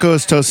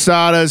tacos,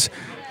 tostadas,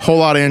 whole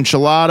lot of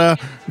enchilada,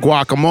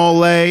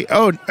 guacamole.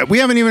 Oh, we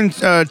haven't even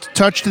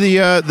touched the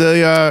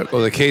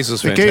Well, the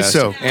queso's The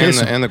fantastic. queso. And,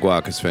 Queso. and the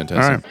guac is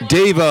fantastic. All right.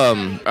 Dave,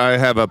 I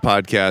have a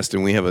podcast,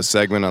 and we have a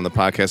segment on the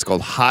podcast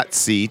called Hot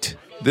Seat.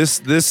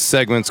 This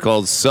segment's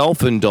called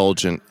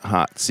Self-Indulgent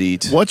Hot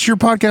Seat. What's your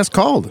podcast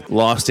called?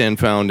 Lost and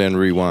Found and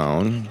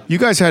Rewound. You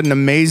guys had an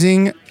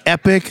amazing,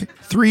 epic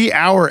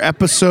 3-hour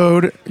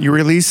episode you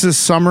released this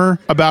summer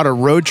about a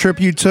road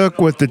trip you took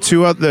with the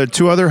two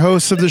other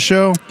hosts of the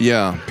show.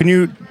 Yeah. Can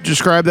you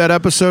describe that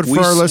episode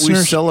for our listeners?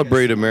 We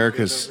celebrate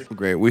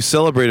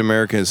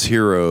America's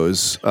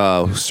heroes,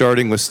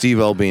 starting with Steve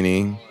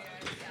Albini,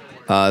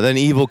 then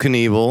Evel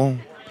Knievel,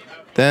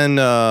 then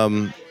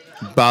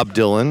Bob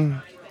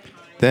Dylan,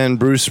 then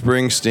Bruce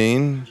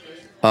Springsteen,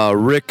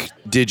 Rick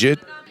Digit,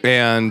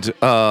 and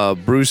Tom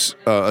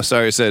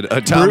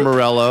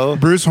Morello.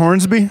 Bruce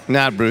Hornsby?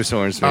 Not Bruce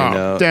Hornsby, Oh,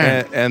 no.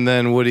 damn. And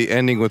then Woody,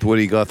 ending with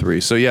Woody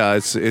Guthrie. So yeah,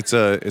 it's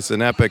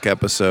an epic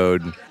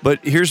episode.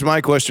 But here's my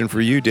question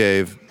for you,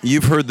 Dave.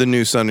 You've heard the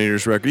new Sun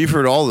Eaters record. You've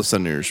heard all the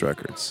Sun Eaters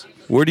records.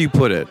 Where do you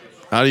put it?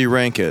 How do you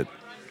rank it?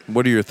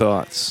 What are your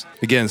thoughts?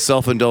 Again,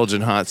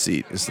 Self-Indulgent Hot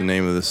Seat is the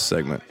name of this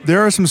segment. There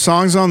are some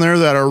songs on there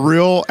that are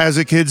real, as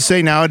the kids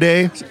say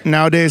nowadays,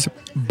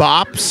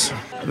 bops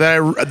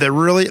they're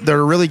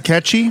really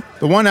catchy.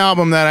 The one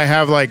album that I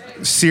have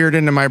like seared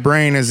into my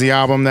brain is the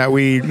album that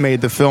we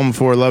made the film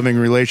for, Loving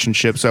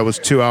Relationships. That was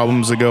 2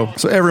 albums ago.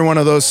 So every one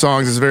of those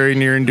songs is very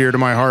near and dear to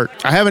my heart.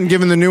 I haven't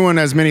given the new one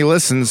as many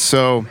listens,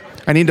 so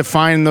I need to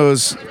find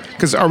those.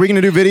 Because are we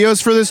going to do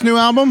videos for this new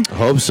album?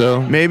 Hope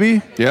so.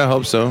 Maybe. Yeah, I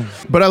hope so.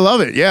 But I love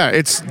it. Yeah,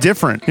 it's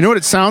different. You know what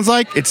it sounds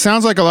like? It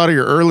sounds like a lot of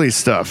your early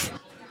stuff.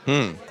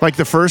 Like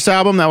the first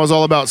album that was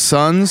all about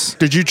suns.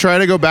 Did you try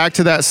to go back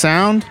to that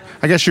sound?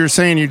 I guess you were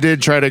saying you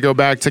did try to go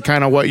back to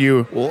kind of what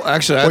you... Well,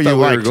 actually, I what thought you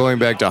we were liked. going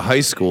back to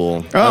high school.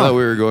 I thought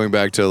we were going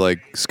back to,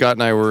 like, Scott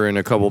and I were in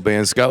a couple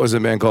bands. Scott was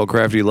in a band called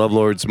Crafty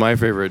Lovelords, my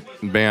favorite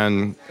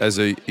band as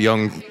a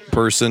young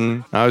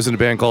person. I was in a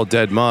band called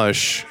Dead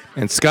Mush.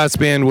 And Scott's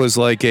band was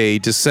like a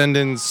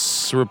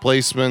Descendants,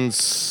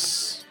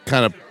 Replacements,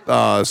 kind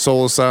of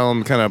Soul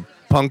Asylum kind of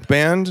punk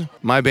band.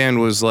 My band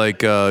was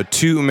like a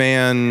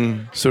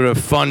 2-man, sort of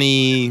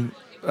funny,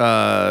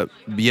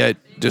 yet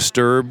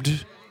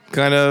disturbed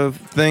kind of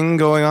thing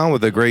going on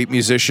with a great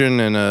musician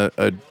and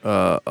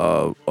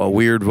a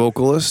weird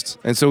vocalist.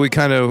 And so my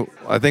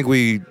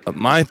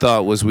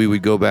thought was we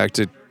would go back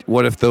to,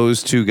 what if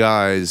those 2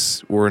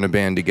 guys were in a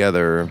band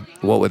together?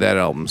 What would that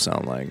album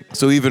sound like?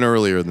 So even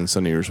earlier than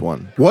Sun Eaters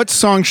 1. What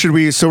song should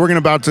we... So we're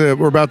about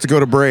to go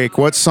to break.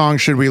 What song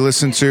should we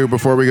listen to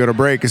before we go to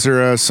break? Is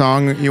there a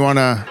song you want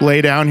to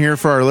lay down here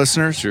for our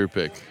listeners? It's your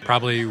pick.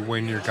 Probably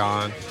When You're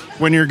Gone.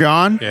 When You're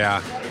Gone?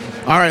 Yeah.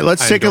 All right,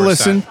 let's I take a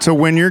endorse listen to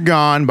When You're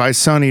Gone by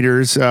Sun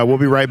Eaters. We'll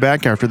be right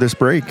back after this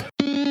break.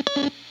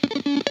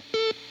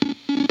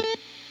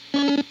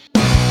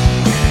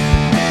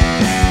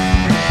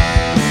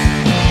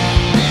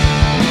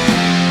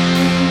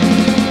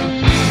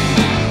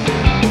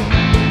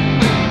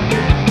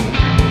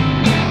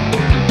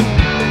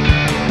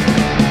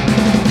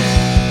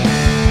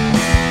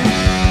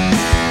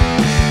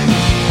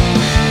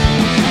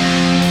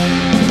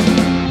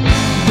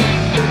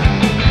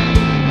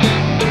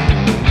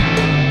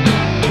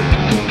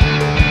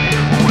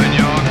 When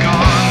you're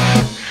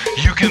gone,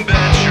 you can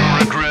bet you'll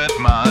regret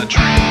my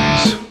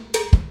dreams.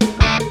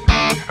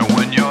 And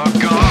when you're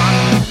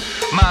gone,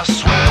 my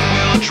sweat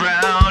will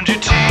drown your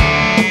tears.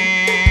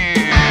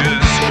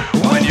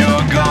 When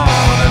you're gone,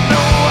 I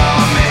know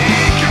I'll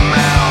make your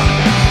mound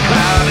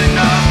proud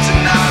enough to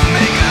not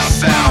make a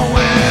sound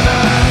when I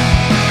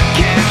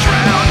can't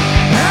drown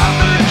out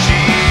the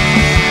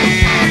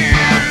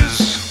cheers.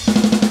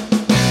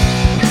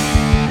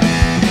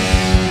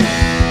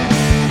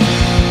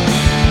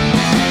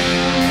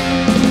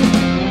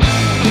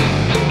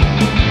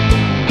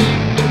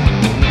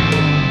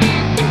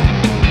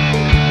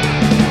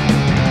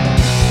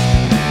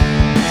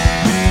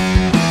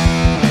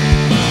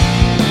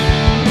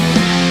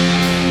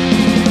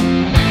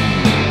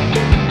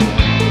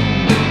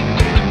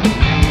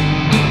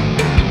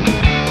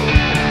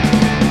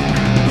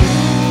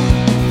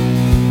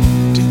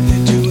 Did they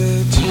do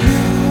it to you?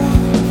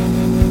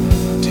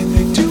 Did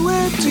they do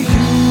it to you?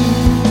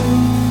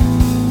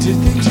 Did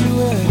they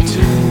do it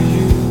to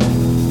you?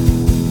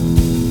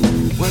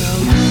 Well,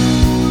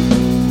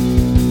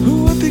 who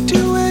would they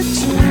do it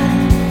to?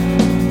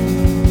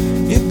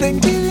 If they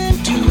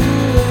didn't do it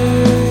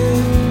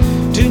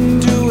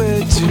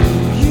to you.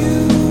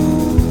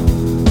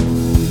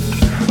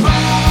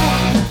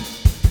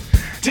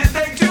 Did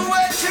they do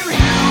it to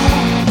you?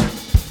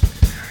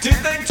 Did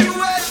they do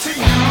it to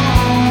you?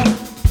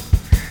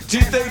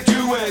 Did they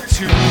do it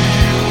to you?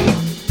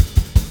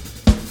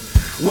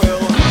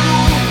 Well,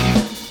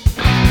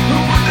 who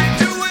would they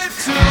do it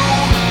to?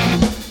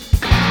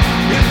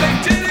 If they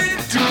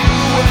didn't do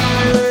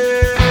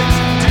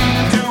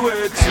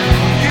it to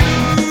you,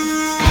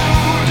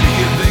 do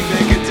you think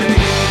they could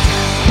take it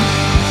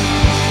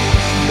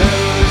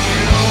better than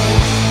you?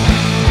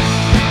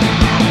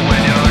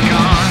 When you're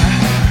gone,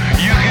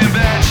 you can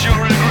bet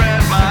you'll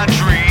regret my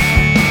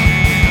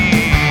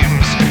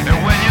dreams. And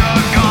when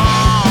you're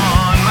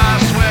gone, my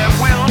sweat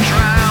will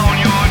drown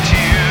your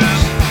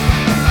tears.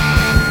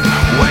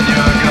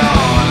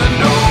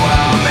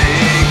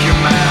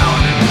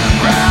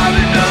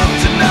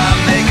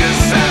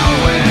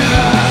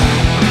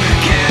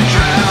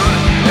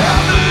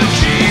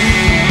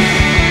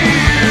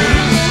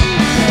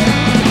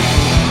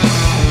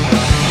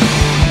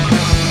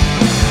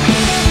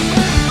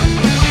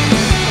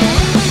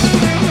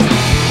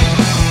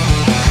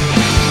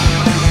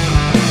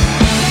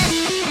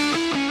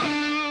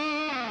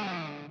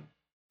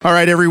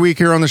 right, every week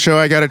here on the show,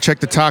 I got to check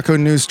the taco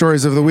news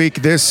stories of the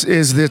week. This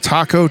is the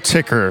Taco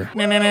Ticker.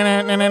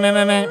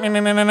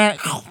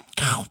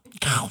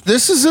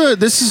 This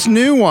is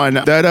new one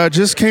that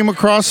just came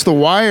across the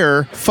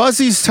wire.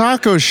 Fuzzy's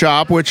Taco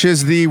Shop, which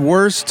is the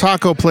worst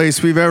taco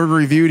place we've ever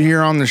reviewed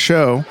here on the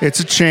show.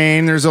 It's a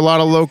chain. There's a lot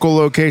of local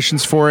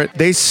locations for it.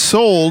 They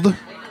sold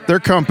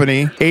their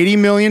company $80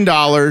 million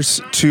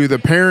to the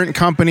parent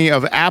company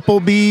of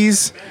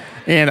Applebee's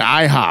and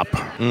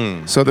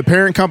IHOP. So the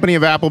parent company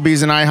of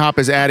Applebee's and IHOP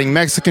is adding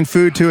Mexican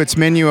food to its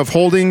menu of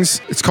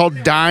holdings. It's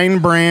called Dine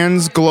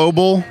Brands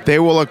Global. They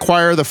will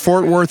acquire the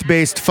Fort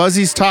Worth-based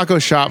Fuzzy's Taco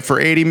Shop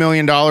for $80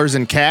 million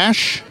in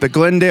cash. The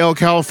Glendale,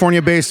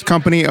 California-based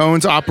company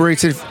owns,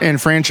 operates,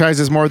 and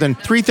franchises more than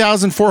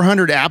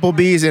 3,400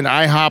 Applebee's and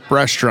IHOP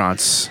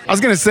restaurants. I was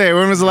going to say,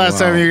 when was the last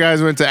time you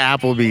guys went to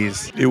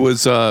Applebee's? It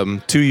was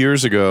 2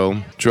 years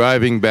ago,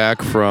 driving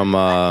back from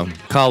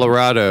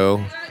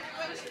Colorado.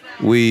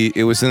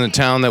 It was in the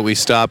town that we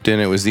stopped in.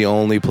 It was the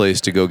only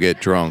place to go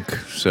get drunk.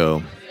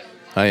 So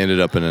I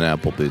ended up in an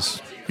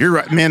Applebee's. You're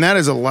right, man. That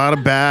is a lot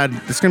of bad.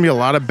 It's going to be a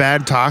lot of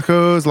bad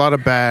tacos, a lot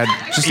of bad.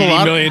 Just a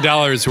lot. $80 million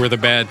worth of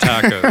bad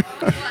taco.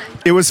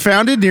 It was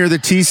founded near the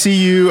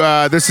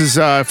TCU. This is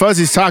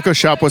Fuzzy's Taco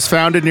Shop was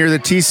founded near the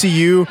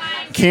TCU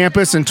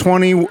campus in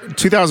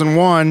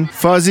 2001.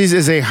 Fuzzy's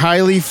is a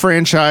highly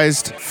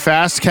franchised,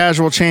 fast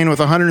casual chain with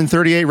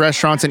 138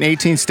 restaurants in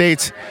 18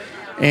 states.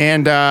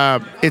 And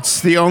it's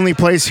the only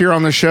place here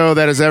on the show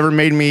that has ever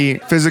made me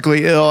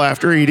physically ill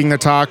after eating the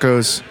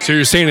tacos. So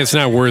you're saying it's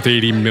not worth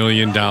 $80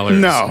 million?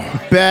 No,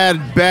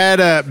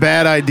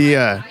 bad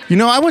idea. You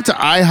know, I went to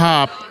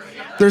IHOP.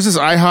 There's this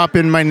IHOP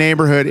in my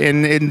neighborhood,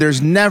 and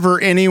there's never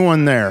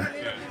anyone there.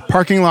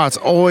 Parking lot's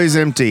always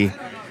empty.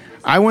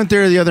 I went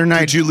there the other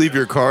night. Did you leave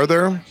your car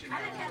there?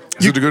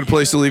 Is it a good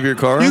place to leave your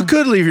car? You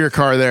could leave your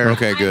car there.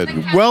 Okay, good.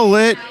 Well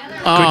lit.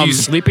 Could you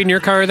sleep in your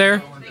car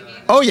there?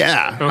 Oh,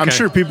 yeah. I'm Okay.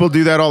 sure people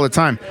do that all the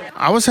time.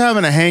 I was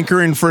having a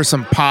hankering for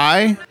some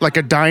pie, like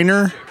a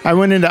diner. I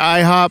went into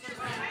IHOP,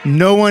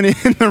 no one in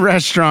the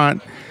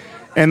restaurant,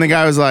 and the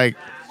guy was like,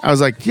 I was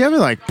like, do you have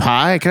like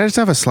pie? Can I just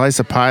have a slice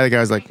of pie? The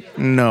guy was like,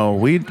 no,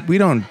 we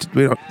don't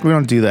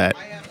do that.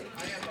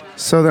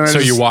 So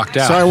then You walked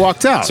out. So I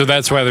walked out. So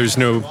that's why there's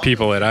no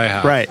people at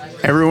IHOP. Right.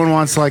 Everyone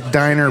wants like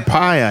diner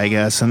pie, I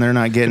guess, and they're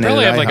not getting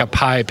Probably it have at like a IHOP.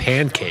 pie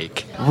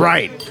pancake.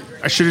 Right.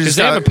 I should have Because just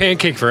they have got a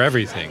pancake for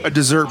everything. a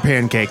dessert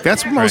pancake.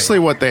 That's mostly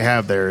what they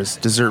have there is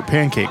dessert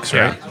pancakes,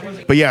 right?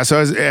 Yeah. But yeah,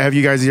 so have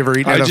you guys ever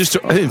eaten? I at just a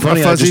ordered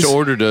Fuzzy's?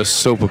 us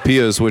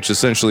sopapillas, which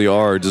essentially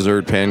are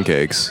dessert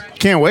pancakes.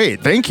 Can't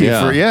wait. Thank you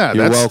Yeah, for you're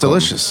that's welcome.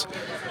 delicious.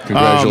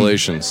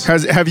 Congratulations.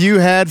 Have you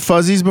had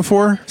Fuzzy's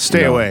before?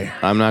 Stay No, away.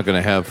 I'm not going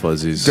to have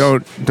Fuzzies.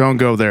 Don't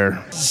go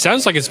there.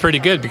 Sounds like it's pretty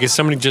good because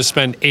somebody just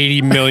spent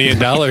 $80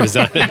 million on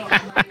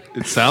it.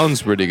 It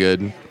sounds pretty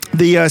good.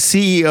 The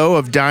CEO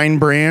of Dine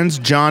Brands,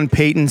 John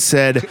Payton,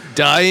 said,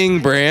 Dying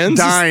brands?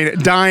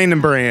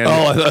 Dine Brand.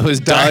 Oh, I thought it was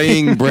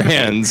dying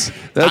brands.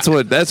 That's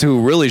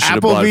who really should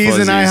have bought Applebee's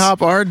Fuzzies. and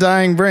IHOP are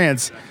dying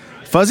brands.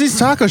 Fuzzy's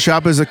Taco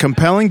Shop is a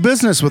compelling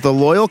business with a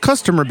loyal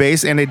customer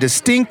base and a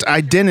distinct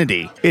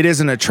identity. It is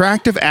an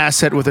attractive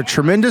asset with a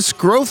tremendous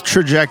growth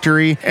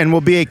trajectory and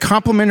will be a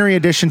complementary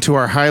addition to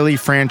our highly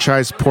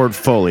franchised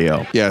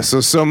portfolio. Yeah,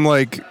 so some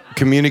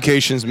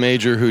communications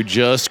major who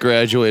just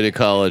graduated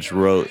college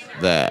wrote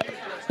that.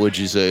 Would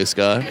you say,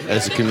 Scott,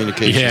 as a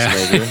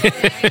communications major?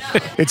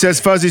 It says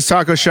Fuzzy's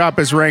Taco Shop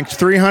is ranked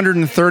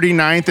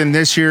 339th in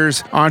this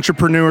year's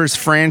Entrepreneurs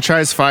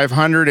Franchise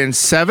 500 and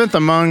 7th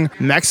among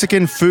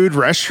Mexican food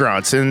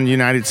restaurants in the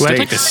United Well, States. I'd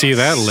like to see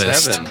that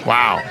list. 7.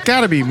 Wow.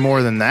 Gotta be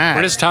more than that.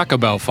 Where does Taco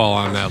Bell fall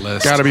on that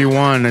list? Gotta be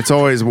one. It's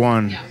always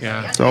one.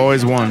 Yeah. It's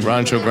always one.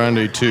 Rancho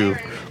Grande 2.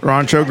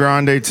 Rancho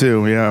Grande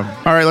too, yeah.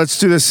 All right, let's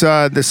do this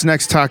this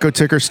next Taco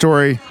Ticker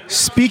story.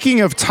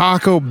 Speaking of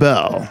Taco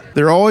Bell,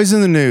 they're always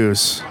in the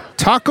news.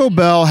 Taco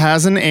Bell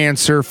has an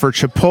answer for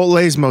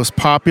Chipotle's most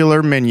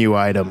popular menu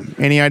item.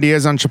 Any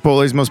ideas on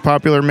Chipotle's most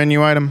popular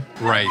menu item?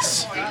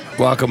 Rice.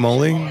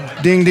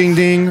 Guacamole? Ding, ding,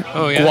 ding.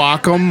 Oh, yeah.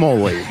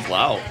 Guacamole.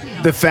 Wow.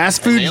 The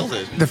fast food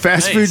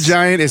food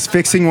giant is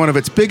fixing one of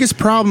its biggest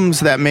problems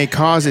that may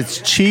cause its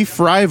chief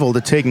rival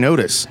to take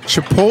notice.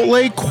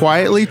 Chipotle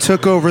quietly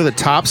took over the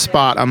top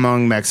spot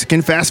among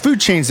Mexican fast food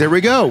chains. There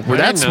we go. I didn't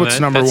That's know what's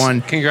that. number That's-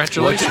 one.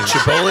 Congratulations.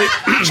 Chipotle?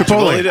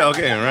 Chipotle.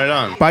 Okay, right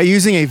on. By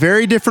using a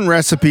very different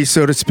recipe,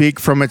 so to speak,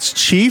 from its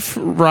chief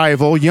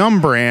rival, Yum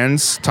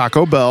Brands,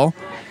 Taco Bell.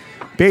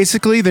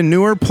 Basically, the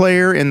newer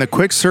player in the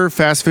quick-serve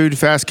fast food,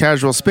 fast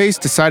casual space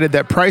decided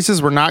that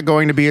prices were not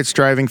going to be its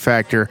driving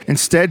factor.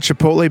 Instead,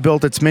 Chipotle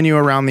built its menu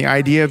around the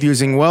idea of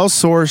using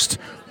well-sourced,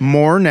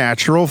 more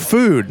natural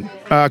food.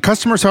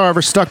 Customers,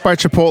 however, stuck by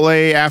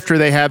Chipotle after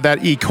they had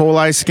that E.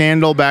 coli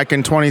scandal back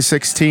in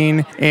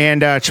 2016,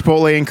 and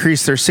Chipotle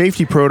increased their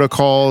safety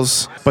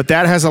protocols, but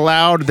that has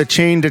allowed the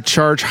chain to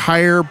charge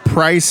higher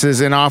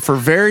prices and offer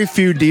very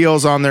few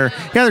deals on their...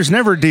 Yeah, there's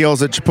never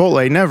deals at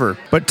Chipotle, never.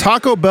 But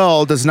Taco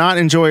Bell does not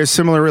enjoy a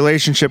similar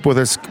relationship with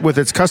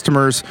its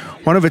customers.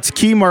 One of its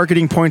key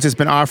marketing points has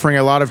been offering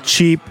a lot of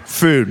cheap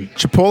food.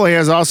 Chipotle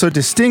has also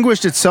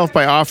distinguished itself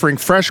by offering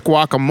fresh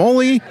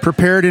guacamole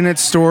prepared in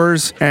its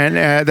stores, and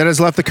that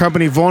has left the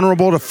company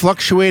vulnerable to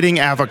fluctuating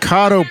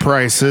avocado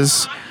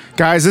prices.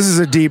 Guys, this is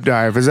a deep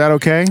dive. Is that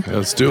okay?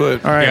 Let's do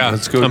it. All right. Yeah,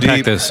 let's go unpack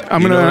deep. this.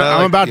 I'm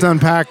about to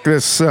unpack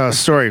this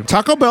story.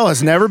 Taco Bell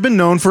has never been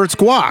known for its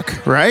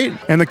guac, right?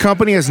 And the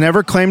company has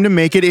never claimed to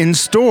make it in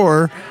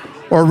store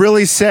or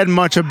really said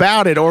much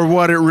about it or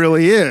what it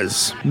really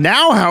is.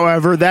 Now,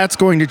 however, that's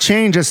going to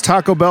change as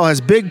Taco Bell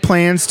has big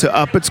plans to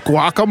up its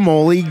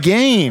guacamole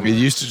game. It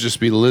used to just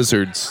be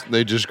lizards.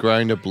 They just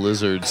grind up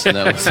lizards, and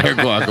that was their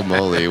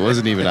guacamole. It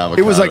wasn't even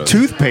avocado. It was like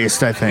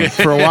toothpaste, I think,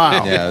 for a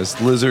while. Yeah,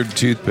 it's lizard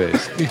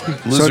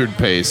toothpaste. Lizard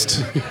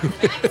paste,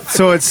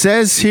 So it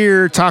says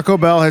here Taco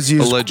Bell has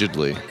used...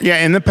 allegedly.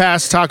 Yeah, in the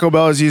past, Taco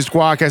Bell has used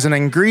guac as an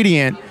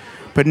ingredient,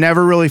 but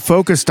never really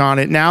focused on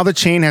it. Now the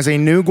chain has a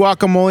new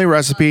guacamole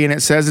recipe, and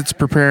it says it's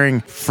preparing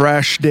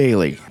fresh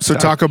daily. So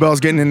Taco Bell's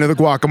getting into the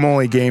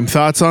guacamole game.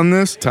 Thoughts on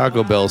this?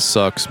 Taco Bell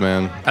sucks,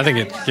 man. I think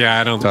it. Yeah,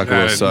 I don't. Taco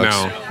Bell sucks.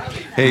 No.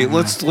 Hey,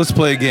 let's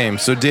play a game.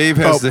 So Dave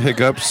has the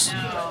hiccups.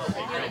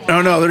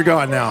 No, they're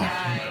gone now.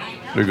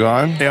 They're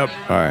gone? Yep.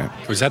 All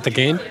right. Was that the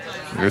game?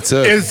 That's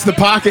it. It's the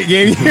pocket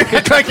game. You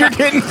act like you're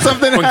getting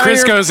something When out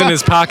Chris of your goes in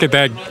his pocket,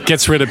 that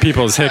gets rid of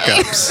people's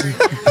hiccups.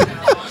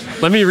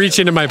 Let me reach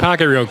into my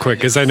pocket real quick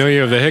because I know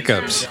you have the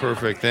hiccups.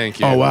 Perfect.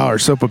 Thank you. Oh, wow. Our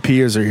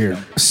sopapillas are here.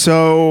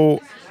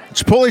 So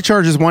Chipotle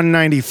charges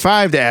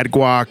 $1.95 to add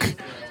guac,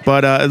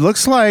 but it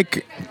looks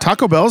like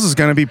Taco Bell's is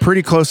going to be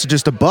pretty close to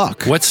just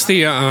 $1. What's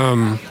the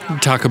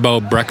Taco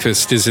Bell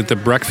breakfast? Is it the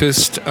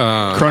breakfast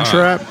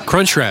Crunchwrap?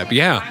 Crunchwrap,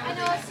 yeah.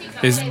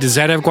 Does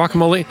that have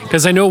guacamole?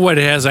 Because I know what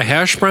it has: a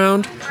hash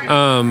brown,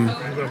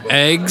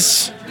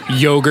 eggs,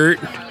 yogurt,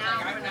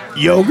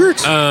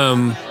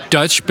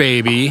 Dutch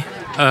baby.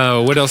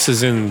 What else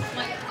is in?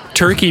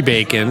 Turkey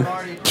bacon,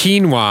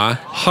 quinoa,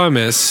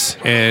 hummus,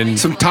 and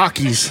Some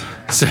Takis.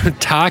 some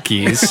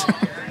Takis.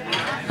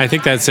 I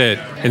think that's it.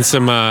 And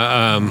some,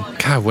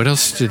 God, what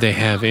else do they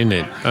have in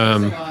it?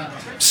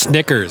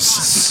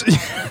 Snickers.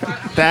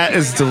 That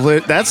is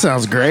that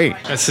sounds great.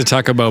 That's the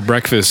Taco Bell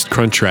breakfast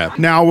Crunchwrap.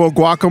 Now, will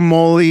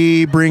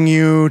guacamole bring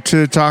you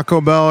to Taco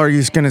Bell, or are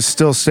you going to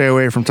still stay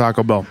away from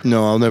Taco Bell?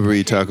 No, I'll never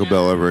eat Taco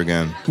Bell ever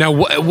again. Now,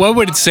 what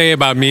would it say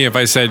about me if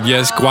I said,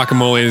 yes,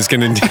 guacamole is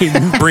going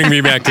to bring me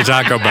back to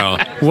Taco Bell?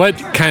 What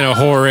kind of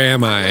whore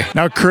am I?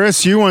 Now,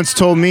 Chris, you once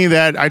told me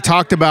that I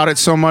talked about it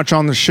so much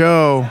on the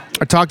show.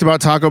 I talked about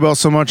Taco Bell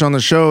so much on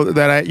the show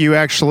that you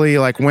actually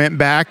went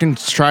back and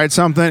tried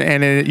something,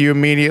 and you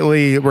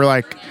immediately were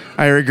like,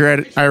 I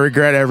regret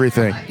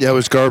everything. Yeah, it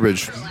was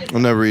garbage. I'll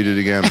never eat it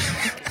again.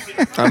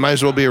 I might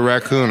as well be a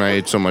raccoon. I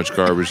ate so much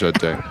garbage that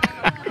day.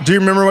 Do you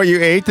remember what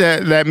you ate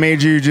that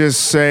made you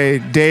just say,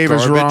 Dave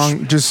is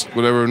wrong? Just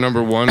whatever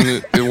number one.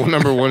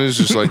 Number one is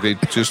just like they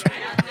just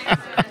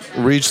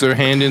reach their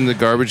hand in the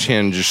garbage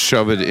can and just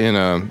shove it in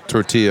a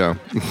tortilla,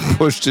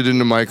 pushed it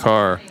into my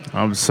car,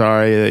 I'm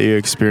sorry that you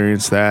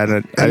experienced that.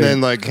 and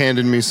then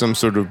handed me some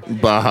sort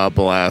of Baja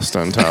Blast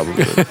on top of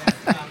it.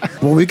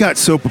 Well, we got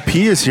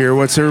sopapillas here.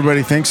 What's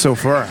everybody think so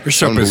far? Your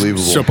soap is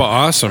Unbelievable. super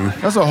awesome.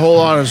 That's a whole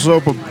lot of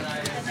sopapilla.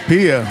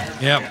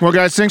 Yeah. Well,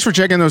 guys, thanks for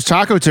checking those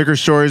taco ticker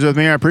stories with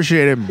me. I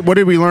appreciate it. What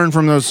did we learn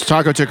from those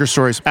taco ticker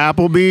stories?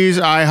 Applebee's,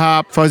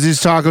 IHOP,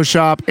 Fuzzy's Taco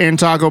Shop, and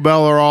Taco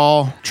Bell are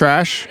all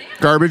trash,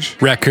 garbage,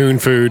 Raccoon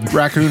food.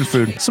 raccoon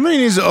food. Somebody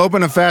needs to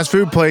open a fast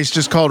food place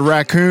just called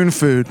Raccoon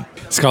Food.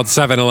 It's called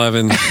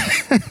 7-Eleven.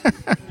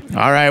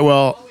 All right,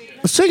 well,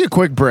 let's take a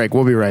quick break.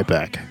 We'll be right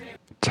back.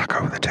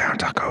 Taco the town,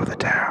 taco the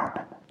town.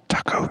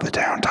 Taco the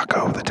town,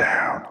 taco the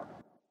town.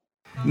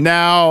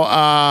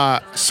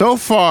 Now, so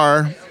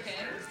far,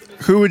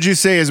 who would you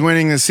say is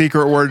winning the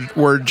secret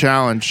word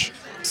challenge?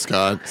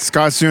 Scott.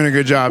 Scott's doing a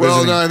good job, Well,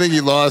 isn't he? no, I think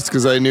he lost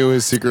because I knew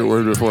his secret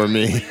word before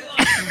me.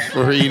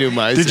 Or he knew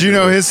my Did you secret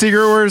know word. his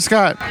secret word,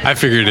 Scott? I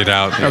figured it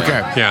out. Okay.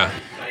 Yeah.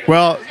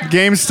 Well,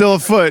 game's still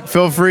afoot.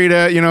 Feel free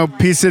to,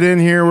 piece it in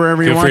here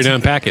wherever you Feel want. free to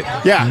unpack it.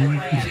 Yeah.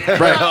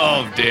 Right.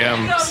 Oh,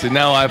 damn. So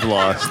now I've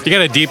lost. You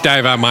got a deep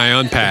dive on my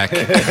unpack.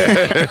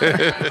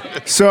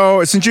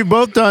 So, since you've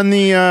both done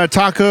the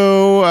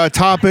taco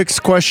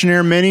topics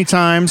questionnaire many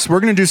times, we're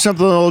going to do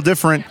something a little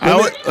different.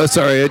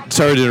 Sorry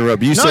to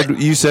interrupt. You No.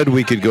 you said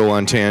we could go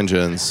on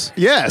tangents.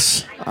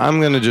 Yes.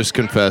 I'm going to just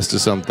confess to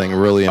something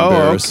really Oh, okay.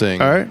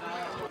 embarrassing. All right.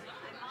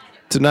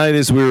 Tonight,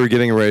 as we were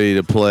getting ready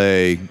to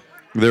play,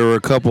 there were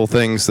a couple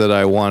things that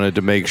I wanted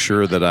to make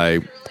sure that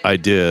I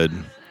did.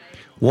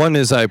 One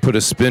is I put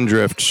a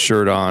Spindrift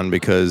shirt on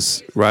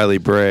because Riley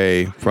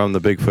Bray from the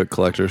Bigfoot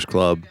Collectors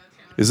Club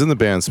is in the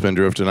band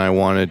Spindrift, and I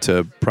wanted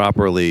to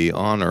properly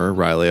honor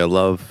Riley. I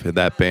love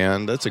that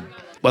band. That's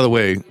By the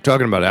way,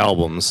 talking about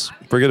albums,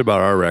 forget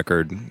about our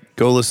record.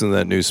 Go listen to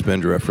that new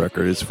Spindrift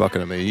record. It's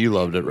fucking amazing. You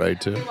loved it, right,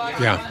 too?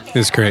 Yeah,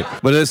 it's great.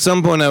 But at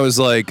some point I was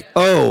like,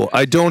 oh,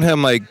 I don't have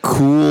my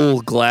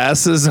cool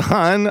glasses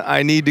on.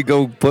 I need to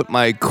go put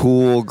my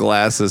cool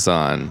glasses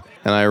on.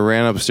 And I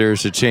ran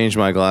upstairs to change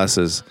my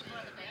glasses.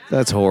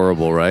 That's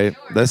horrible, right?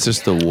 That's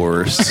just the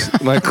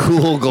worst. My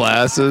cool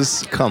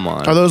glasses? Come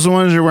on. Are those the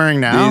ones you're wearing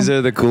now? These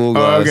are the cool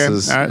Oh, okay.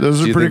 glasses. All right, those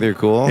Do are you pretty. think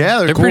they're cool? Yeah,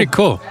 They're cool. pretty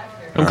cool.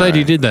 I'm glad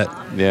you did that.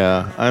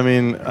 Yeah. I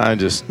mean, I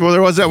just... Well,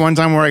 there was that one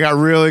time where I got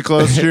really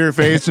close to your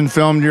face and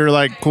filmed your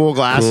like cool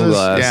glasses. Cool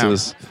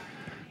glasses.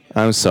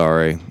 I'm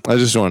sorry. I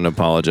just wanted to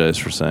apologize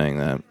for saying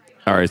that.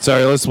 All right.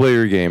 Sorry. Let's play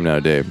your game now,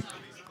 Dave.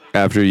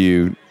 After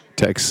you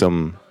text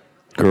some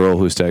girl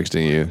who's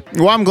texting you. Yeah.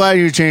 Well, I'm glad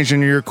you changed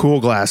into your cool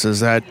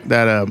glasses.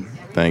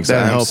 Thanks.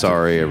 That I'm helped.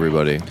 sorry,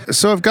 everybody.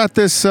 So I've got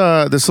this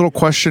this little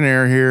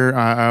questionnaire here.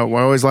 I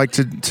always like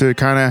to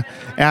kind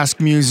of ask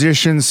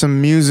musicians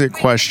some music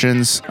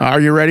questions. Are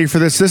you ready for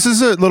this? This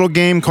is a little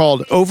game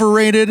called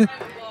Overrated,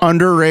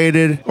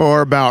 Underrated,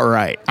 or About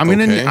Right. I'm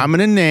Okay.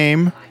 gonna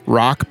name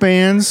rock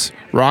bands,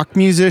 rock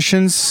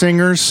musicians,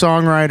 singers,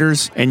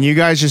 songwriters, and you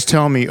guys just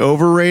tell me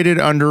overrated,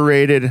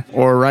 underrated,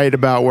 or right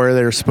about where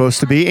they're supposed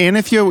to be. And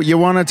if you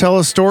want to tell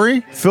a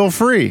story, feel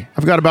free.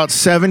 I've got about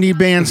 70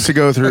 bands to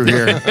go through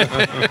here.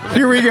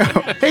 Here we go.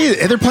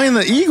 Hey, they're playing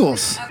the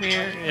Eagles.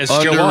 It's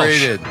Joe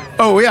Walsh. Underrated.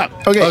 Oh yeah.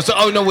 Okay.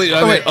 No, wait.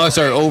 wait. Oh,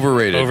 sorry.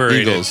 Overrated.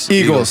 Overrated.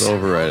 Eagles.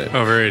 Overrated.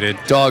 Overrated.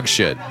 Dog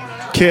shit.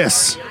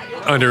 Kiss.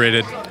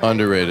 Underrated.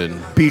 Underrated.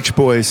 Beach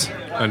Boys.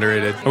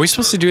 Underrated. Are we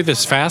supposed to do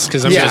this fast?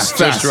 Because I'm Yeah, just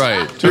fast. Just right.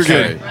 You're Just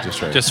good. right.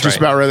 Just right. Just Just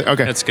right. about right.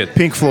 Okay. That's good.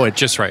 Pink Floyd.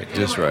 Just right.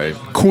 Just right.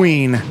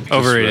 Queen.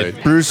 Overrated.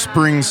 right. Bruce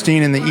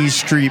Springsteen and the E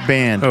Street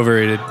Band.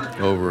 Overrated.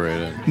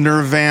 Overrated.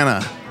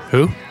 Nirvana.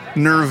 Who?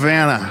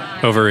 Nirvana.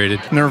 Overrated.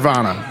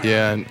 Nirvana.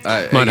 Yeah.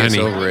 I guess Mudhoney.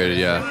 overrated.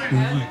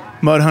 Yeah.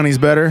 Mudhoney's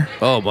better.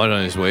 Oh,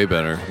 Mudhoney's way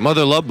better.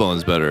 Mother Love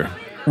Bone's better.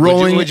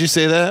 Rolling. Would you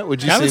say that?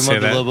 Would you I say would say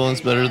Mother that. Love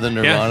Bone's better than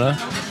Nirvana?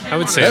 I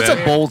would say That's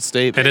that. a bold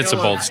statement. It is a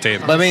bold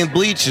statement. I mean,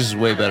 Bleach is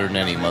way better than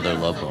any Mother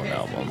Love Bone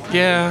album.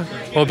 Yeah.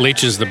 Well,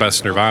 Bleach is the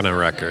best Nirvana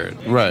record.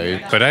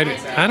 Right. But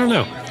I don't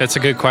know. That's a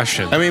good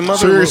question. I mean,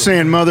 So you're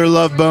saying Mother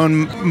Love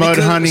Bone,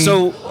 Mudhoney.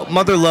 So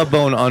Mother Love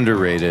Bone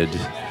underrated,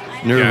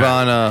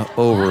 Nirvana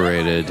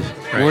overrated.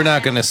 Right. We're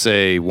not gonna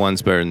say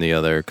one's better than the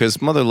other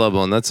because Mother Love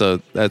Bone. That's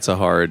a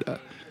hard.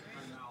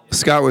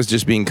 Scott was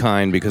just being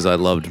kind because I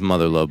loved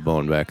Mother Love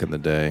Bone back in the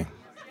day,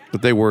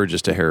 but they were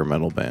just a hair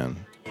metal band.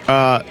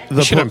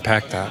 we should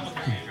unpack that.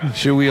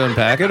 Should we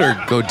unpack it or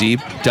go deep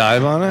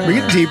dive on it? we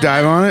can deep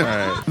dive on it.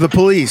 right. The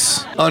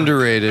Police.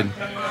 Underrated.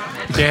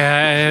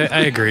 Yeah, I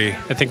agree.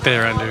 I think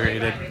they're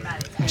underrated.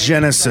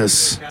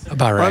 Genesis.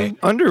 About right.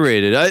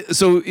 Underrated.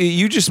 So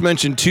you just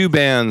mentioned two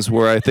bands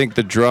where I think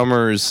the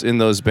drummers in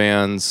those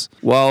bands,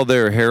 while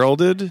they're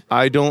heralded,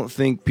 I don't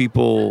think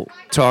people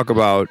talk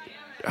about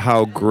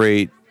how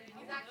great.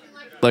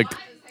 Like,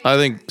 I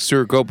think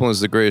Stuart Copeland is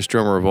the greatest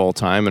drummer of all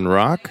time in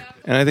rock.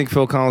 And I think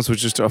Phil Collins was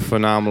just a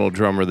phenomenal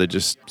drummer that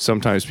just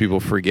sometimes people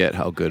forget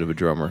how good of a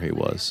drummer he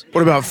was.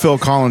 What about Phil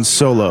Collins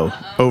solo?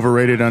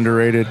 Overrated,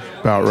 underrated,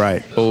 about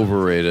right.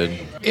 Overrated.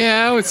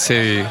 Yeah, I would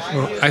say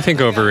I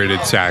think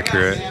overrated's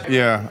accurate.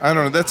 Yeah, I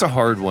don't know. That's a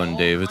hard one,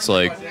 Dave. It's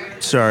like,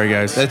 Sorry,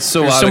 guys. that's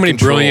so There's out so of many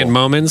control. brilliant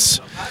moments,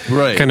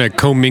 Right. kind of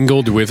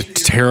commingled with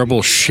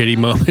terrible, shitty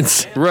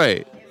moments.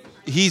 Right.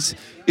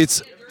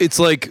 It's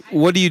like,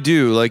 what do you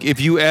do? Like, if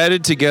you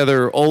added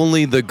together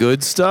only the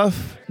good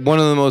stuff, one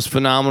of the most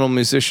phenomenal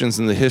musicians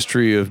in the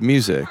history of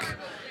music.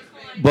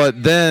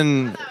 But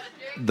then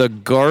the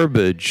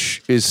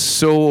garbage is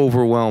so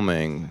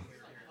overwhelming,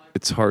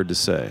 it's hard to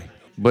say.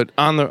 But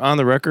on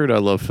the record, I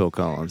love Phil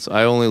Collins.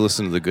 I only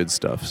listen to the good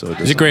stuff. So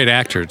He's a great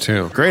actor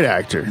too. Great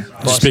actor.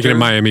 Speaking of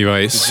Miami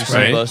Vice,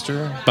 right?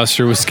 Buster?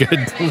 Buster was good.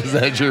 Was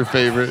that your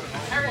favorite?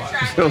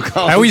 Phil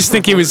Collins. I always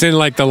think he was in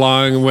like the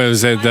long.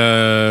 Was it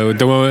the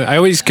one? I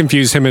always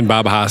confuse him and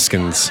Bob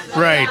Hoskins.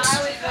 Right.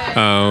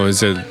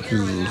 Was it?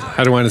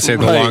 I don't want to say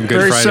the Right. long Good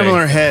Very Friday.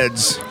 similar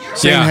heads.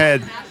 Same Yeah.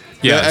 head.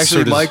 Yeah, actually,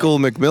 sort of- Michael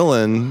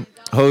McMillan,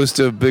 host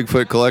of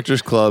Bigfoot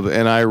Collectors Club,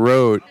 and I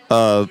wrote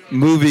a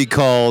movie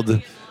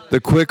called The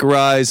Quick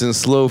Rise and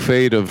Slow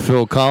Fate of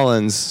Phil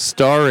Collins,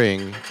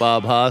 starring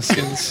Bob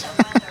Hoskins.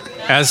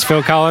 as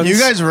Phil Collins. You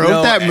guys wrote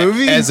No, that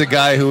movie? as a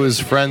guy who was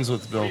friends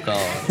with Bill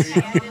Collins.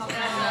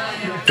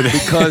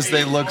 Because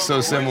they look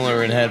so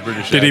similar and had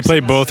British Did he play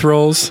both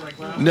roles?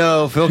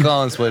 No, Phil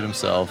Collins played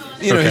himself.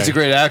 You know, Okay. he's a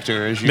great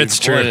actor, as you That's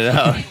true. pointed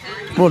out.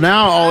 Well,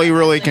 now all he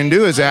really can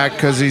do is act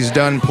because he's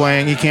done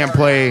playing. He can't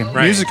play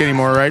music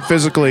anymore, right?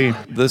 Physically.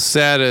 The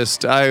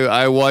saddest,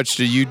 I watched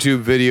a YouTube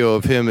video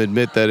of him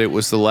admit that it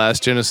was the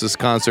last Genesis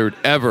concert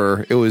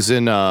ever. It was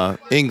in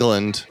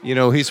England. You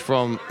know, he's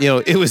from,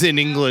 it was in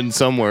England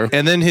somewhere.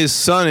 And then his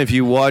son, if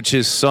you watch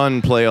his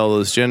son play all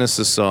those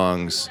Genesis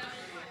songs,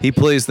 he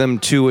plays them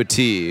to a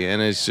T.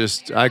 And it's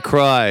just, I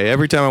cry.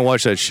 Every time I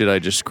watch that shit, I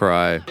just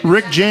cry.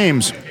 Rick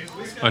James.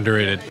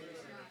 Underrated.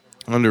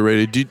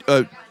 Underrated.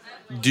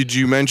 Did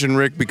you mention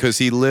Rick because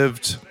he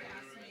lived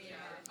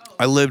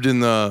I lived in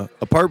the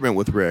apartment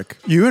with Rick.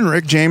 You and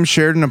Rick James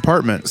shared an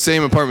apartment.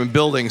 Same apartment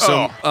building.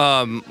 So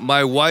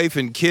my wife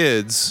and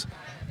kids,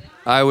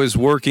 I was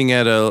working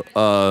at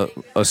a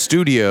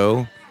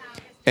studio,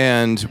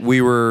 and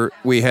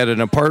we had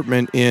an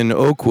apartment in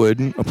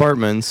Oakwood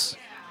Apartments,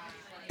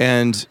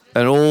 and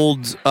an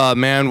old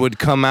man would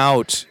come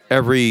out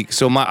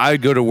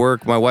I'd go to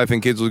work, my wife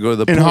and kids would go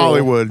to the In pool.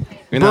 Hollywood.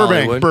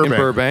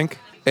 Burbank.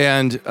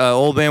 And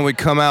old man would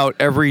come out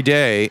every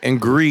day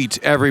and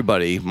greet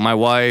everybody, my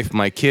wife,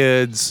 my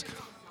kids,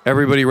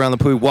 everybody around the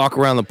pool, walk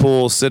around the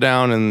pool, sit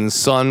down in the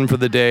sun for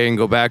the day and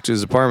go back to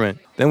his apartment.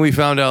 Then we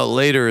found out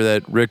later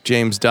that Rick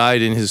James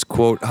died in his,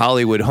 quote,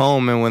 Hollywood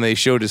home. And when they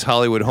showed his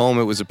Hollywood home,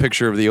 it was a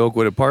picture of the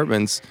Oakwood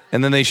Apartments.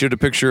 And then they showed a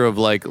picture of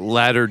like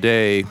latter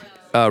day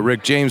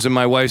Rick James, and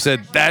my wife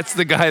said, that's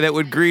the guy that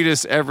would greet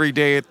us every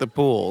day at the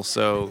pool.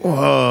 So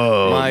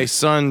my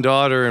son,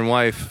 daughter, and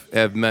wife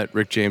have met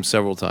Rick James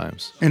several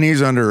times. And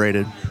he's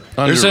underrated.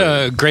 There's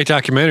a great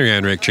documentary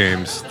on Rick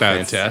James.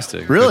 That's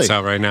Fantastic. Really? That's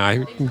out right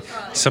now.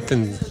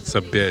 Something's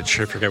a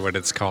bitch. I forget what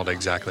it's called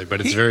exactly,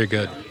 but it's very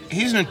good.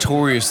 He's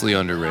notoriously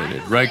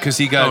underrated, right? Because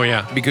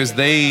because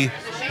they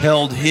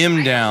held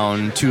him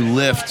down to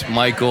lift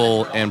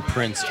Michael and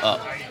Prince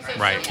up.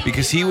 Right.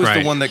 Because he was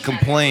the one that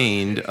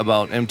complained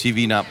about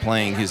MTV not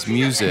playing his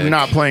music.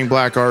 Not playing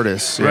black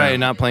artists. Yeah. Right,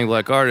 not playing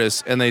black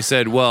artists. And they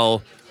said,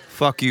 well,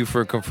 fuck you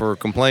for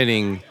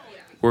complaining.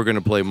 We're going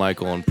to play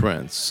Michael and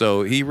Prince.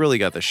 So he really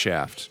got the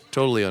shaft.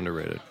 Totally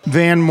underrated.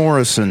 Van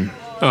Morrison.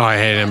 Oh, I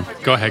hate him.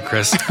 Go ahead,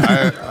 Chris.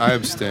 I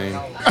abstain.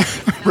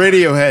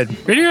 Radiohead.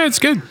 Radiohead's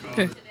good.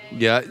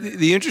 Yeah,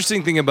 the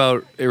interesting thing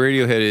about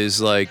Radiohead is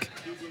like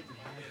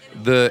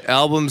the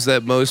albums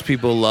that most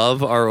people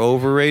love are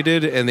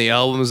overrated, and the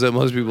albums that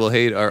most people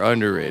hate are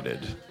underrated.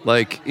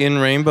 Like In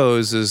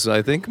Rainbows is,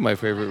 I think, my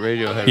favorite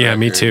Radiohead. Yeah,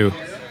 me record. too.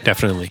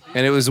 Definitely.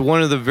 And it was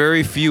one of the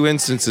very few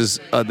instances.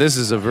 This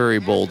is a very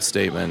bold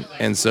statement,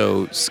 and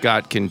so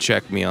Scott can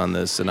check me on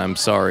this, and I'm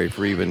sorry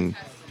for even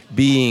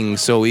being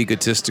so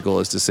egotistical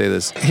as to say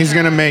this. He's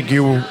going to make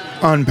you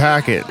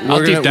unpack it.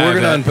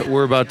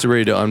 We're about to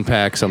ready to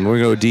unpack something. We're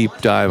going to go deep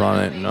dive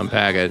on it and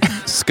unpack it.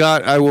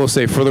 Scott, I will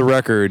say for the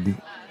record,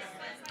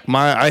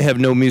 I have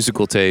no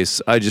musical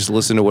taste. I just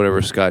listen to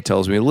whatever Scott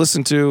tells me to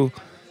listen to.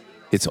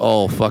 It's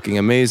all fucking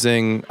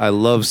amazing. I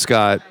love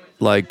Scott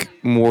like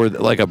more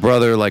like a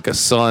brother, like a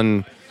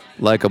son,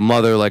 like a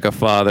mother, like a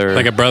father,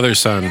 Like a brother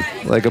son.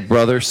 like a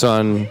brother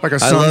son. Like a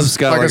I love son's-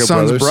 Scott like a like a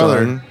son's brother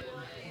brother. son.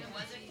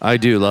 I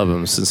do love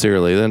him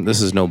sincerely. Then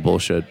this is no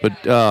bullshit, but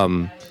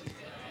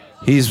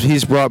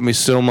he's brought me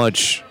so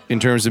much in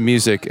terms of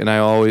music, and I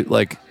always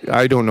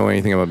I don't know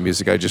anything about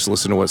music. I just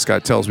listen to what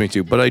Scott tells me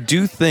to. But I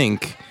do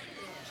think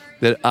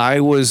that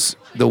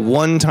the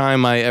one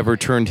time I ever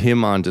turned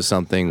him on to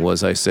something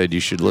was I said you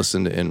should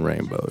listen to In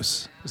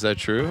Rainbows. Is that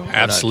true?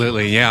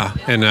 Absolutely, yeah.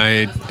 And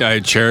I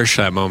cherish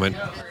that moment.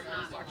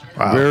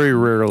 Very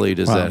rarely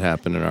does that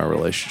happen in our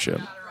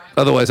relationship.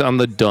 Otherwise, I'm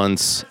the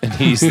dunce and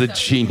he's the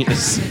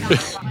genius.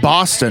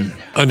 Boston.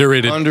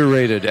 Underrated.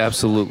 Underrated,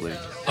 absolutely.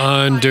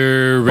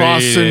 Underrated.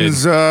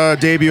 Boston's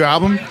debut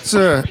album. It's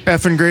a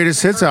effing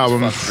greatest hits album.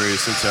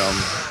 Greatest hits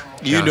album.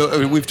 You know, I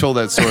mean, we've told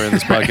that story on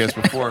this podcast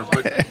before,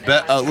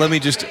 but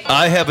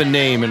I have a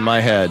name in my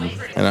head,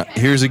 and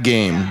here's a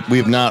game. We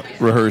have not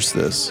rehearsed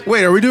this.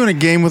 Wait, are we doing a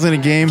game within a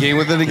game? Game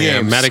within a Yeah,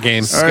 game. meta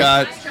game.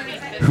 Scott,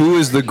 who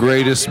is the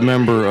greatest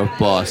member of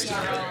Boston?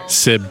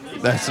 Sib.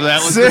 That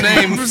was Sib. the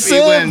name. He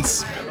Sib.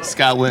 wins.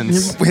 Scott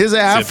wins. His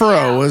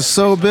afro was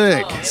so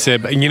big.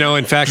 Sib. And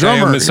in fact,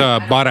 Drummer. I almost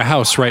bought a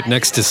house right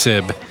next to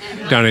Sib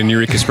down in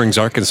Eureka Springs,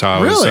 Arkansas.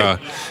 I Really? was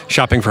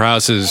shopping for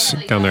houses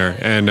down there,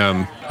 and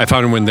I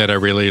found one that I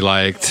really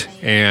liked,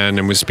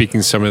 and was speaking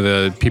to some of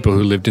the people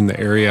who lived in the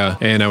area,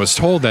 and I was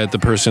told that the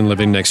person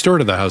living next door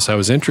to the house I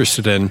was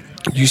interested in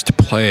used to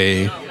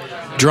play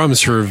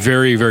drums for a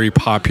very, very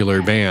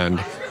popular band,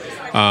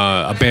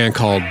 a band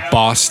called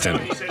Boston.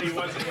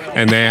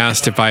 And they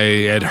asked if I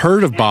had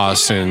heard of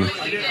Boston.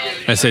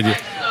 I said,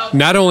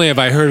 not only have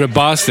I heard of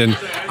Boston,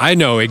 I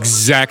know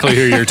exactly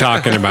who you're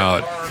talking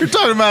about. You're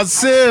talking about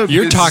Sib.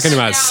 You're talking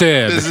about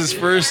Sib. Does his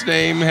first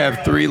name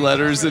have 3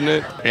 letters in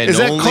it? And Is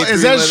that only cl- 3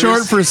 is that letters?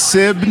 short for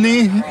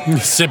Sibney?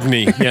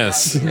 Sibney,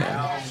 yes.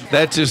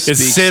 That just It's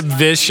speaks, Sib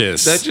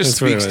Vicious. That just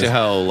That's what it speaks was. to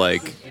how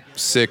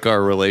sick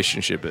our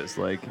relationship is.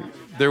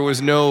 There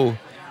was no.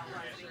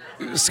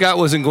 Scott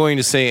wasn't going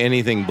to say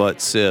anything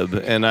but Sib,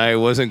 and I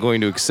wasn't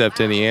going to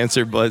accept any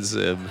answer but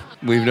Sib.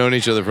 We've known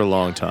each other for a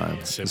long time.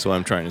 That's what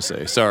I'm trying to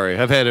say. Sorry,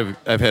 I've had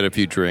a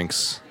few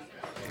drinks.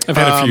 I've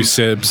had a few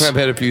Sibs. I've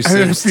had a few I had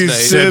a Sibs few tonight.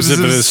 Sibs Sibs of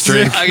of this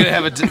drink. I'm gonna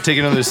have take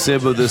another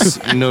sip of this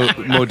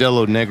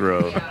Modelo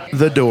Negro.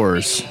 The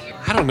Doors.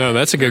 I don't know.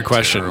 That's a good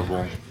question.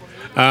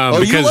 Oh,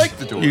 you because- like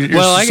the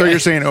Doors? You're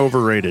saying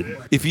overrated.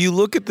 If you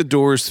look at the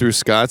Doors through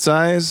Scott's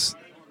eyes,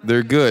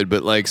 they're good,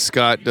 but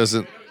Scott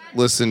doesn't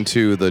listen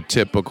to the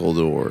typical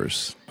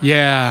Doors.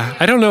 Yeah,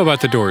 I don't know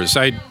about the Doors.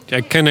 I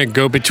kind of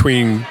go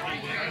between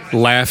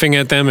laughing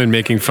at them and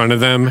making fun of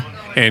them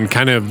and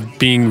kind of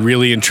being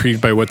really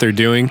intrigued by what they're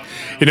doing.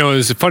 You know, it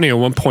was funny. At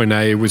one point,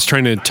 I was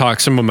trying to talk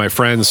some of my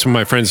friends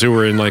who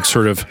were in like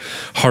sort of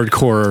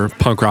hardcore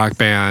punk rock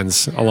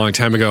bands a long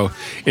time ago,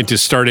 into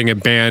starting a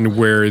band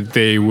where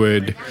they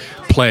would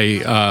play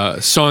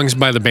songs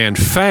by the band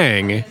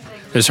Fang,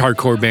 this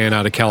hardcore band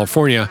out of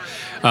California,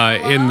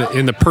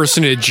 in the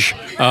personage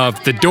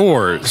of the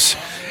Doors.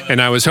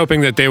 And I was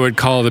hoping that they would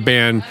call the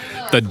band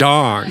the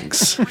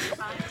Dongs.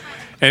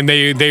 And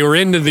they were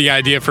into the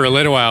idea for a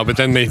little while, but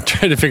then they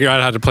tried to figure out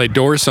how to play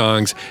Door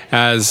songs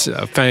as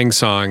a Fang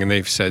song, and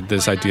they said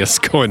this idea's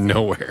going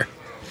nowhere.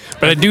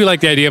 But I do like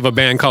the idea of a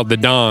band called the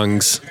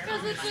Dongs.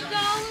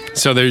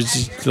 So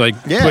there's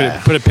like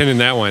put a pin in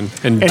that one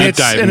and deep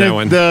dive in that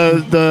one.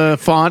 The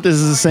font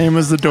is the same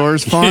as the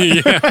Doors font.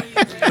 Yeah,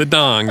 the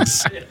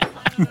Dongs.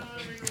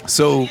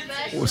 So,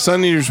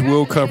 Sun Eaters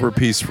will cover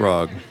Peace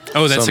Frog.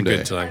 Oh, that's someday. a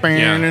good song.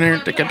 Yeah.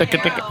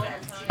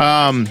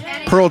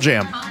 Pearl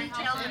Jam.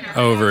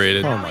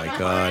 Overrated. Oh my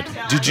God!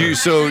 Did you?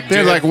 So They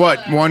had like what?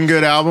 One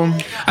good album?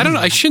 I don't know.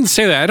 I shouldn't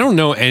say that. I don't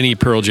know any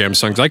Pearl Jam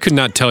songs. I could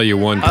not tell you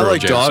one Pearl I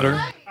like Jam Daughter.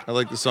 song. I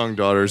like the song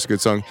Daughter. It's a good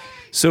song.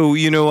 So,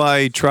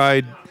 I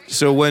tried.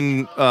 So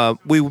when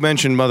we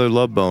mentioned Mother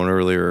Love Bone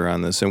earlier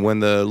on this, and when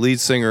the lead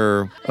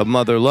singer of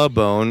Mother Love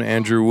Bone,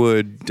 Andrew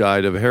Wood,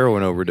 died of a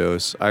heroin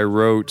overdose, I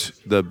wrote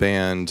the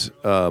band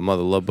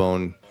Mother Love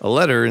Bone a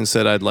letter and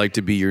said, I'd like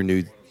to be your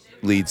new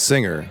lead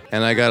singer.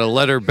 And I got a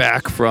letter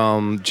back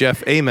from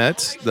Jeff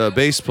Ament, the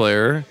bass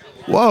player.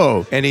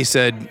 Whoa. And he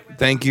said,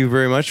 thank you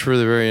very much for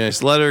the very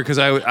nice letter. Because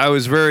I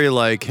was very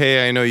like,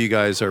 hey, I know you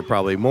guys are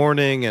probably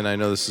mourning, and I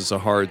know this is a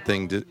hard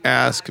thing to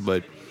ask,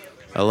 but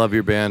I love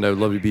your band. I would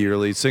love to be your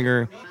lead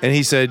singer. And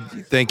he said,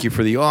 thank you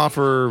for the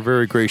offer.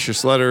 Very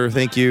gracious letter.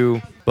 Thank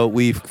you. But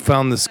we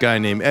found this guy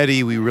named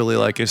Eddie. We really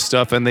like his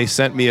stuff. And they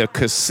sent me a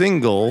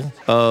single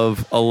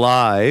of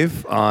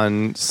Alive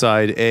on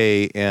side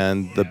A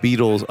and a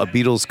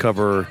Beatles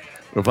cover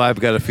of I've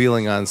Got a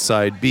Feeling on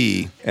side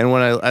B. And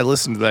when I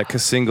listened to that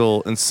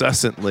single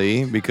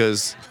incessantly,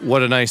 because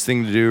what a nice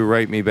thing to do,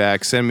 write me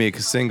back, send me a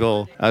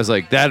single, I was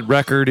like, that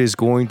record is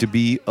going to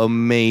be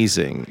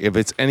amazing. If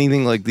it's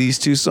anything like these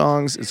two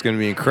songs, it's going to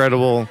be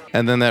incredible.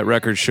 And then that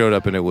record showed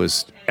up and it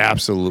was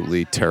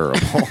absolutely terrible.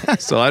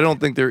 So I don't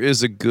think there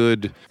is a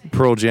good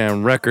Pearl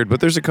Jam record, but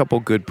there's a couple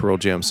good Pearl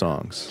Jam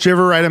songs. Did you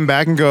ever write him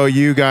back and go,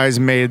 you guys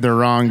made the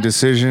wrong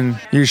decision?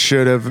 You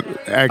should have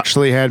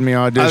actually had me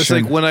audition. I was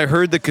like, when I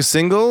heard the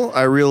single,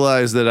 I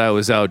realized that I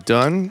was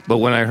outdone. But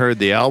when I heard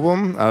the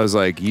album, I was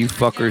like, you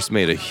fuckers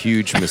made a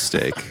huge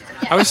mistake.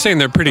 I was saying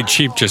they're pretty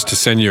cheap just to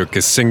send you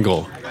a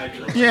single.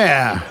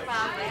 yeah.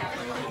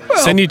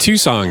 Send you 2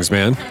 songs,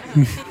 man.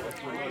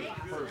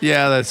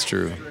 Yeah, that's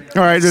true.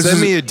 All right. This Send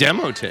is, me a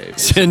demo tape.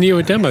 Send you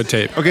a demo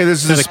tape. okay,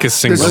 this is Not a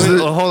single. this is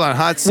the- Hold on,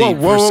 hot seat Whoa,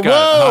 for whoa, Scott.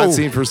 whoa. Hot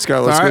seat for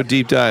Scott. Let's All go right.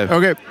 deep dive.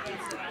 okay.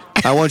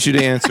 I want you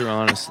to answer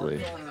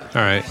honestly.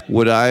 All right.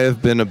 Would I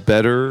have been a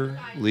better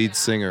lead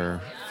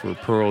singer for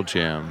Pearl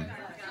Jam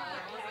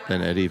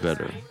than Eddie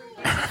Vedder?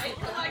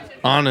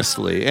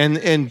 Honestly,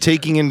 and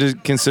taking into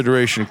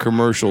consideration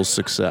commercial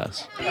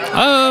success.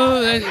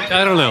 I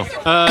don't know.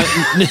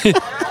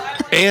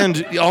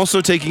 And also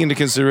taking into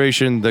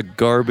consideration the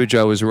garbage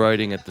I was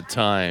writing at the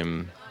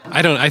time.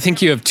 I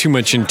think you have too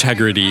much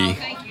integrity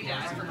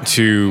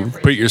to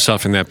put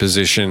yourself in that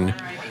position.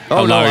 Oh,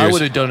 no, Allow I yours-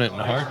 would have done it in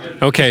a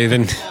heartbeat. Okay,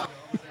 then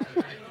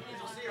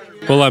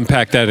we'll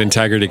unpack that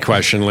integrity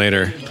question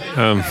later.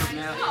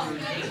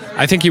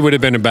 I think you would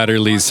have been a better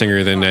lead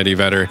singer than Eddie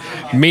Vedder,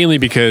 mainly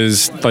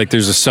because like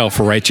there's a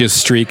self-righteous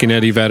streak in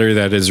Eddie Vedder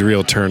that is a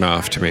real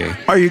turnoff to me.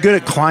 Are you good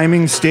at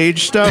climbing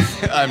stage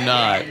stuff? I'm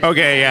not.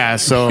 Okay, yeah.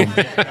 So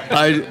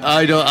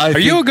I don't. Are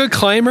you a good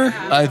climber?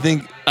 I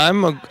think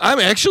I'm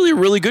actually a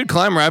really good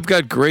climber. I've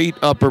got great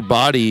upper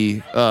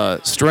body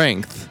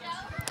strength,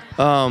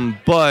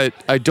 but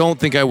I don't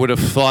think I would have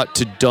thought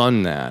to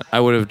done that. I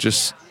would have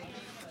just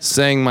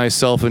sang my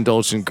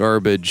self-indulgent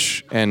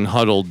garbage and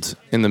huddled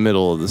in the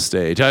middle of the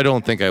stage. I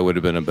don't think I would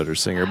have been a better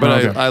singer, but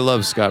Okay. I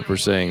love Scott for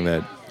saying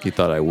that he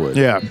thought I would.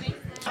 yeah.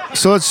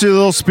 So let's do a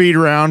little speed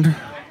round.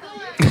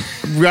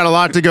 We've got a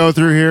lot to go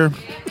through here.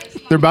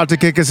 They're about to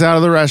kick us out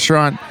of the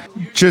restaurant.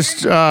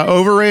 Just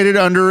overrated,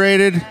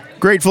 underrated.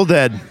 Grateful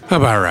Dead.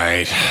 About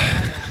right.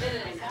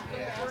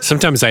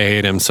 Sometimes I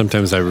hate him.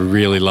 Sometimes I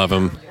really love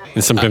him.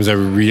 And sometimes I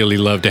really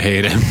love to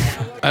hate him.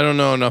 I don't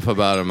know enough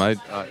about him.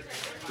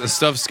 The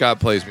stuff Scott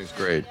plays me is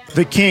great.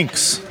 The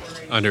Kinks.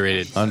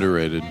 Underrated.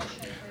 Underrated.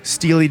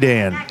 Steely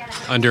Dan.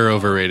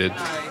 Overrated.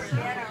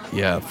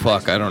 Yeah,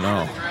 fuck, I don't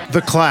know.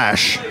 The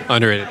Clash.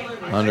 Underrated.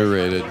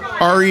 Underrated.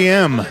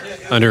 REM.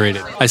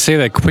 Underrated. I say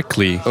that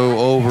quickly,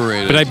 Oh,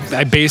 overrated. but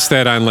I base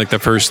that on like the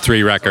first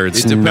 3 records,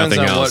 It depends nothing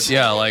on else. what.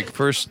 Yeah, like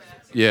first.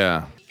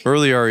 Yeah,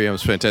 early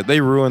REM's fantastic. They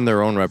ruined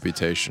their own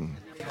reputation.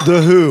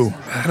 The Who.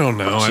 I don't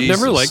know. I've Jesus.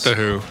 never liked The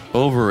Who.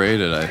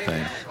 Overrated, I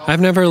think. I've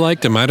never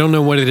liked him. I don't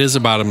know what it is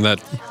about him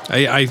that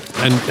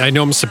I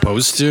know I'm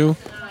supposed to.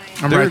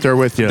 I'm right there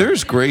with you.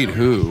 There's great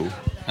Who.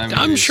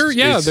 I'm sure,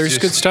 yeah, there's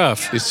good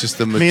stuff. It's just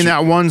the. I mean,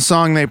 that one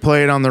song they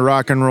played on the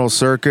Rock and Roll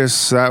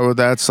Circus,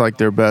 that's like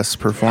their best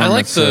performance. I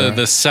like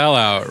the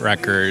Sellout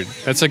record.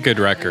 That's a good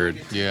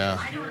record.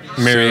 Yeah.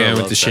 Marianne Sure, with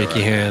the love that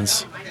shaky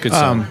hands. Good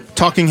song.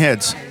 Talking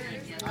Heads,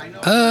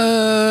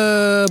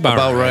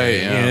 About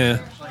right, yeah.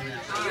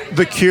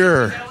 The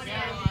Cure.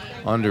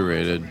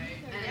 Underrated.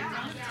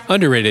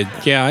 Underrated.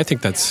 Yeah, I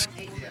think that's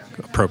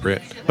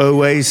appropriate.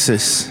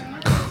 Oasis.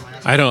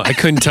 I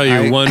couldn't tell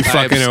you one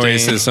fucking abstain.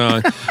 Oasis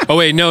song. Oh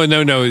wait, no.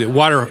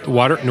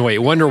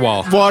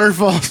 Wonderwall.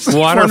 Waterfalls.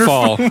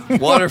 Waterfall.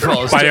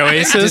 Waterfalls. By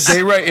Oasis? Did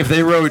they write? If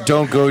they wrote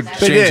 "Don't Go did.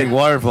 Chasing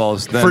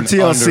Waterfalls," then For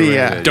TLC,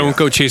 yeah. underrated. Don't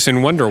go chasing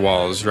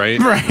Wonderwalls, right?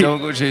 Right. Don't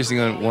go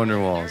chasing on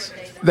Wonderwalls.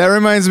 That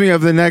reminds me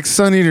of the next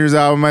Sun Eaters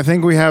album. I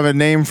think we have a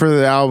name for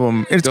the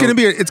album. It's Don't-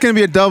 gonna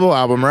be a double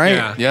album, right?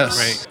 Yeah. Yes.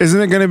 Right.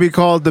 Isn't it gonna be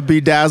called The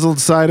Bedazzled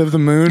Side of the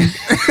Moon?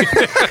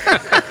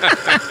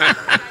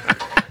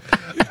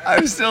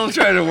 I'm still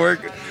trying to work.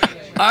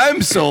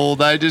 I'm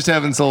sold. I just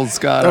haven't sold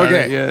Scott on it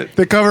Okay. yet.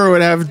 The cover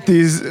would have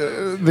these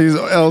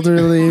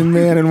elderly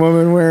man and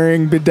woman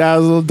wearing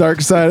bedazzled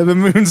Dark Side of the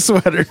Moon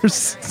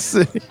sweaters,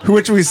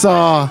 which we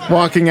saw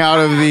walking out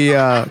of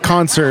the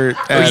concert.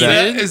 At,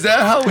 Is that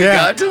how we yeah,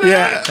 got to that?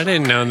 yeah, I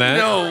didn't know that.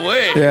 No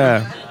way.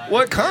 yeah.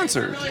 What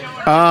concert?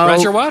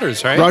 Roger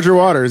Waters, right? Roger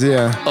Waters,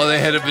 yeah. Oh, they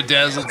had a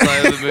bedazzled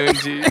side of the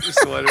moon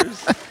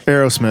sweaters.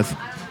 Aerosmith.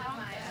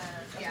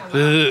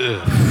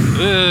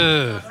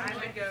 Ugh.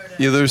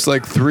 Yeah, there's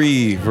like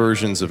 3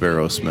 versions of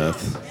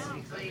Aerosmith.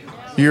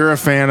 You're a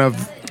fan of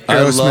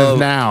Aerosmith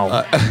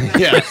now.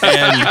 Yeah,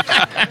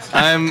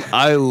 and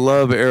I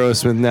love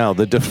Aerosmith now.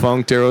 The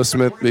defunct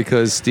Aerosmith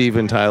because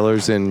Steven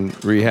Tyler's in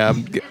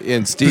rehab,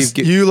 and Steve.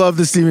 You love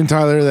the Steven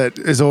Tyler that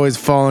is always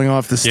falling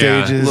off the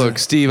Yeah. stages. Look,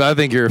 Steve, I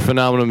think you're a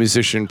phenomenal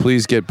musician.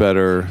 Please get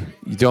better.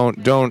 You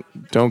don't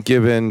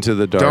give in to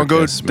the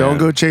darkness. don't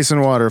go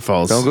chasing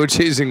waterfalls. Don't go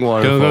chasing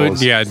Don't go,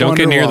 waterfalls. yeah, don't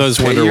get near Wonderwall. those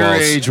At wonder your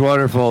walls. age,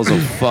 waterfalls will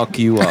fuck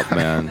you up,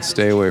 man.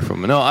 Stay away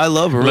from it. No, I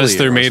love early Unless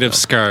they're made of Aerosmith.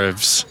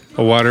 scarves.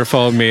 A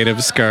waterfall made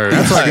of scarves.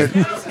 It's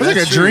like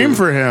a dream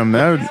for him.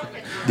 That would,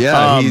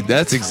 Yeah,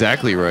 that's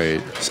exactly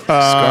right.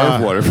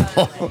 Scarf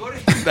Waterfall.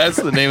 That's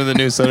the name of the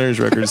new Suners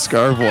record,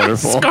 Scarf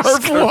Waterfall.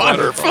 Scarf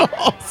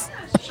Waterfalls.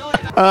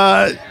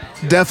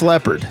 Def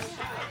Leppard.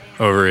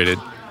 Overrated.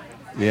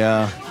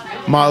 Yeah,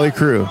 Motley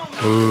Crue.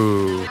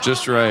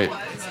 just right.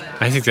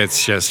 I think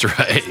that's just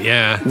right.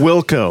 Yeah.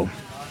 Wilco.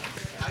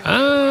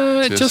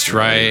 Just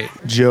right.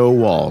 Joe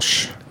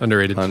Walsh.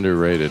 Underrated.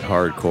 Underrated,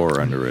 hardcore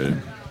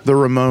underrated. The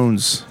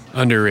Ramones.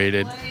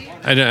 Underrated.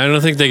 I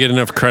don't think they get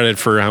enough credit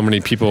for how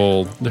many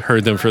people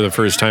heard them for the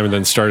first time and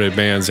then started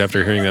bands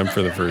after hearing them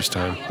for the first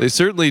time. They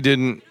certainly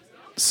didn't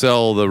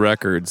sell the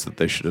records that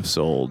they should have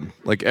sold.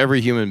 Like every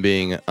human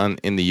being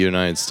in the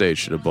United States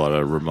should have bought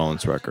a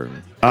Ramones record.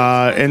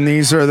 And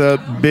these are the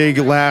big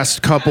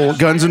last couple.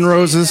 Guns N'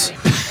 Roses.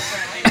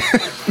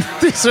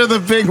 These are the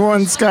big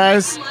ones,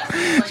 guys.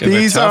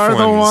 These tough are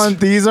the ones. ones.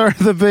 These are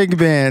the big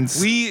bands.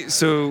 We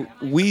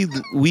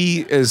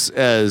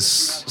as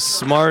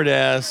smart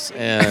ass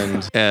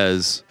and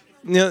as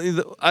you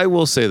know, I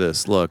will say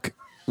this. Look,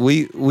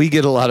 we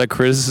get a lot of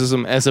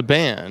criticism as a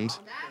band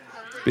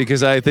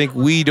because I think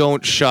we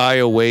don't shy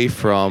away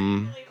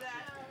from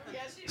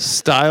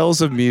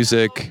styles of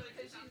music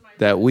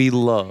that we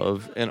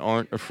love and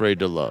aren't afraid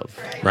to love.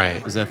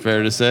 Right. Is that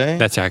fair to say?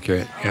 That's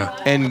accurate. Yeah.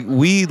 And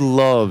we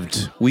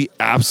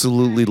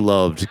absolutely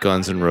loved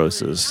Guns N'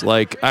 Roses.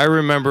 Like, I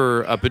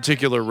remember a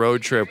particular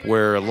road trip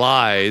where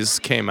Lies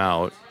came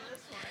out,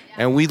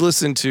 and we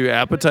listened to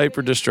Appetite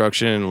for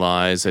Destruction and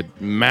Lies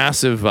at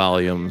massive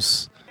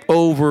volumes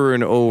over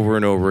and over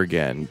and over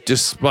again,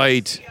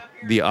 despite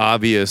the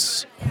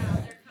obvious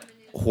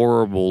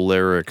horrible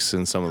lyrics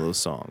in some of those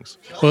songs.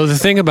 Well, the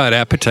thing about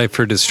Appetite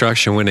for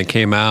Destruction when it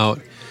came out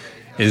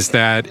is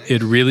that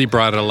it really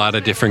brought a lot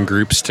of different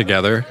groups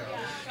together.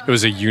 It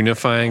was a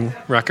unifying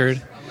record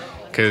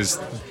because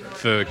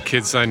the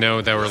kids I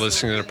know that were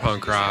listening to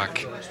punk rock,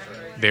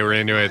 they were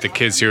into it. The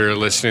kids who were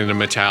listening to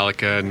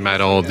Metallica and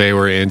metal, they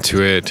were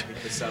into it.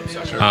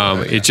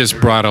 It just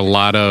brought a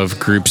lot of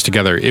groups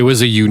together. It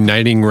was a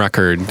uniting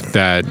record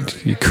that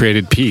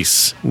created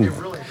peace.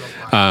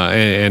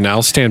 And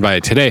I'll stand by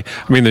it today.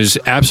 I mean, there's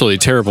absolutely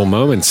terrible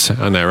moments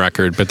on that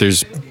record, but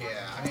there's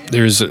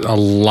a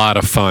lot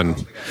of fun.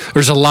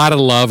 There's a lot of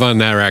love on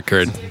that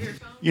record.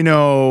 You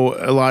know,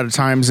 a lot of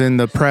times in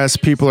the press,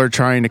 people are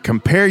trying to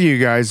compare you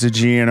guys to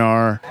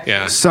GNR.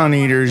 Yeah. Sun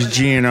Eaters,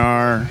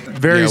 GNR,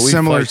 very Yeah, we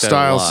similar fight that a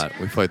styles. lot.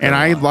 We fight that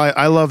and a lot.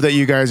 I love that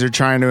you guys are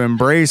trying to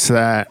embrace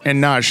that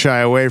and not shy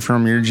away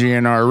from your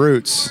GNR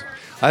roots.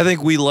 I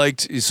think we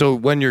liked, so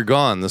When You're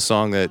Gone, the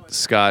song that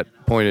Scott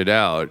pointed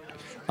out,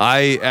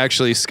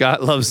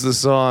 Scott loves the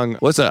song,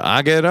 what's that?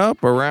 I get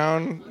up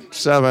around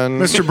 7.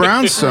 Mr.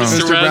 Brownstone.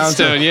 Mr.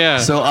 Brownstone, yeah.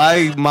 So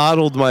I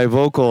modeled my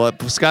vocal.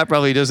 Scott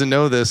probably doesn't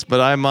know this, but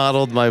I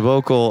modeled my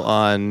vocal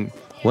on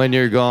When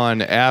You're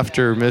Gone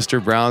after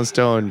Mr.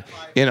 Brownstone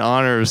in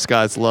honor of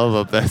Scott's love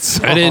of that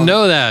song. I didn't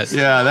know that.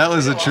 Yeah, that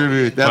was a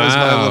tribute. That was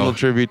my Wow. little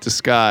tribute to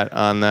Scott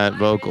on that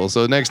vocal.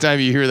 So next time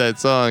you hear that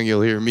song,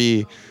 you'll hear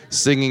me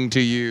singing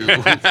to you.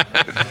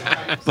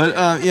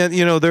 But yeah,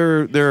 you know,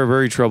 they're a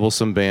very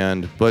troublesome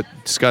band. But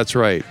Scott's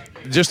right.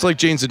 Just like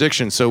Jane's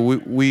Addiction. So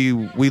we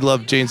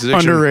love Jane's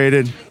Addiction.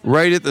 Underrated.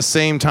 Right at the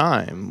same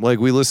time. Like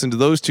we listened to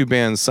those two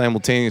bands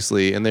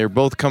simultaneously, and they're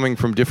both coming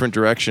from different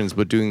directions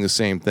but doing the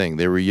same thing.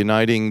 They were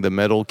uniting the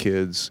metal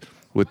kids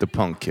with the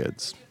punk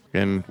kids.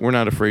 And we're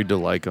not afraid to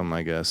like them,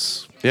 I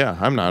guess. Yeah,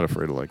 I'm not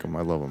afraid to like them.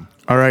 I love them.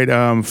 All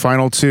right,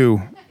 final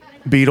two.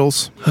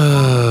 Beatles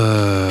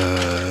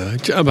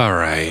About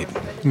right.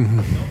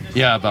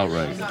 Yeah, about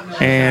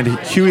right. and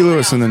Huey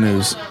Lewis in the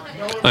News.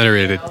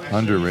 Underrated.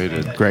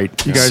 Underrated.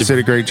 Great. You guys did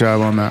a great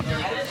job on that.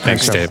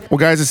 Thanks, job. Dave. Well,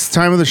 guys, it's the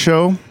time of the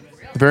show,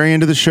 the very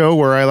end of the show,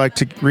 where I like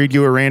to read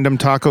you a random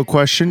taco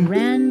question.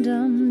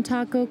 Random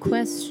taco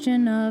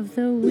question of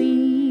the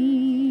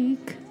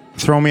week.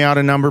 Throw me out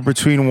a number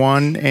between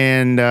 1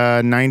 and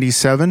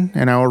 97,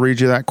 and I will read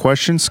you that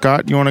question.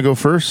 Scott, you want to go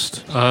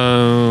first?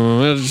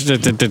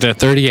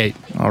 38.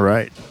 All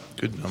right.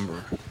 Good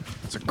number.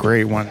 It's a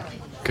great one.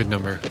 Good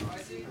number.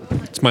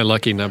 It's my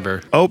lucky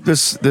number. Oh,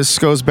 this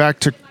goes back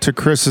to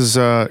Chris's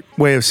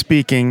way of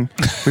speaking.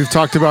 We've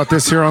talked about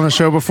this here on the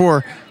show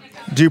before.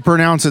 Do you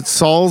pronounce it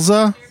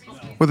salsa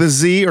with a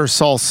Z or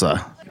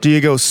salsa? Do you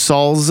go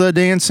salsa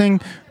dancing?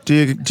 Do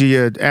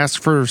you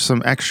ask for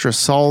some extra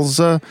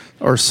salsa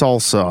or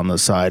salsa on the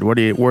side? How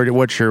do you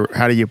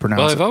pronounce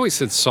Well, it? I've always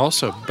said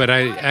salsa, but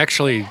I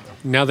actually,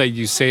 now that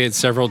you say it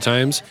several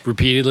times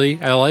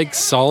repeatedly, I like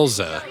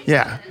salsa.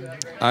 Yeah,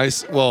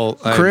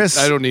 Chris?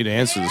 I don't need to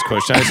answer this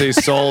question. I say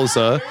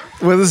salsa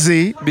with a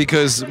Z.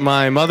 because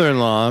my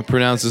mother-in-law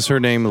pronounces her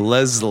name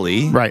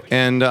Leslie. Right.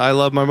 And I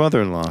love my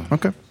mother-in-law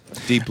Okay.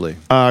 deeply.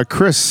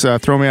 Chris,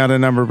 throw me out a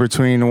number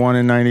between 1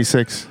 and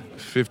 96.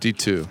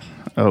 52.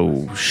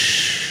 Oh,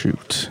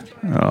 shoot.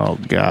 Oh,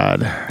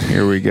 God.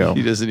 Here we go.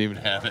 He doesn't even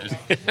have it.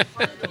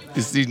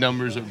 These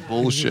numbers are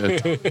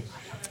bullshit.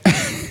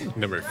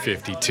 Number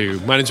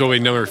 52. Might as well be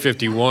number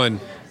 51.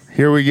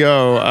 Here we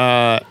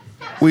go.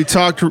 We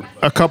talked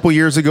a couple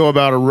years ago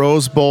about a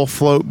Rose Bowl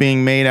float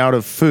being made out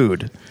of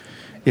food.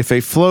 If a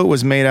float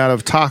was made out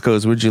of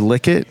tacos, would you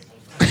lick it?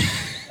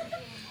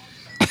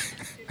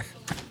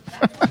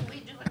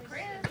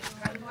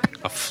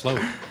 A float.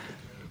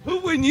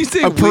 When you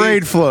say A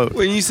parade float.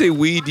 When you say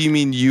we, do you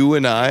mean you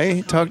and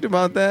I talked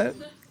about that?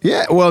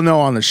 Yeah, well, no,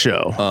 on the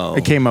show. Oh.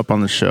 It came up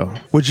on the show.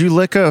 Would you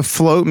lick a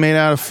float made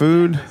out of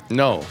food?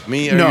 No.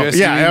 Me? No, Are you asking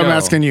me? I'm No.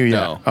 asking you, yeah.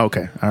 No.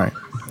 Okay, all right.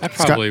 I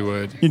probably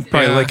would. You'd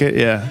probably Yeah. lick it,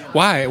 yeah.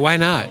 Why? Why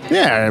not?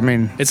 Yeah, I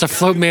mean, It's a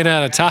float made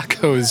out of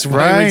tacos. Why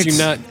Right. would you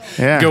not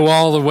Yeah. go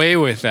all the way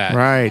with that?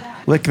 right.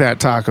 Lick that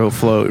taco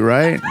float,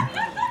 right?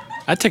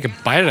 I'd take a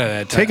bite out of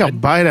that. Take a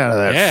bite out of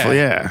that. Yeah.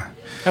 Yeah.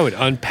 I would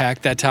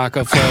unpack that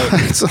taco float.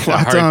 It's a in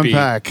lot to heartbeat.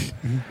 unpack.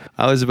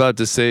 I was about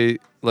to say,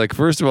 like,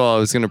 first of all, I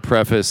was going to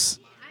preface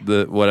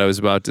what I was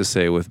about to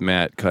say with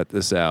Matt, cut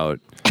this out.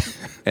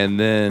 And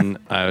then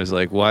I was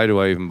like, why do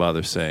I even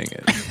bother saying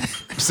it?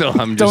 So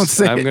I'm just. Don't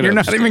say I'm it. gonna You're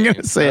not even abstain.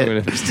 gonna say I'm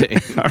it. gonna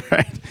abstain. All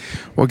right.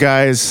 Well,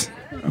 guys,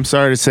 I'm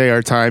sorry to say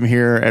our time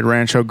here at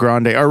Rancho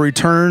Grande, our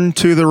return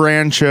to the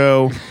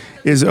Rancho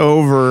is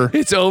over.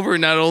 It's over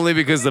not only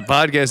because the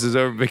podcast is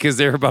over, because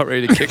they're about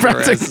ready to kick our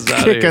About to asses out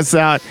of kick here. us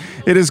out.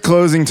 It is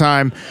closing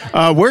time.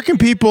 Where can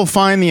people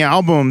find the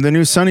album, the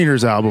new Sun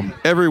Eaters album?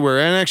 Everywhere.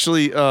 And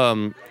actually,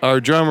 our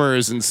drummer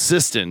is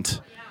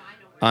insistent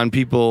on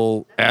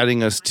people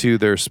adding us to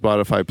their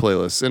Spotify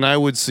playlists. And I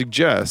would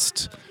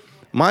suggest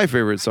my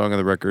favorite song on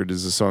the record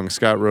is a song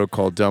Scott wrote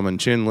called Dumb and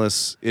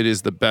Chinless. It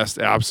is the best,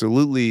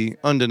 absolutely,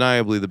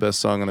 undeniably the best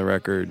song on the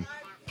record.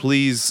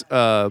 Please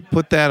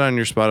put that on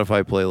your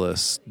Spotify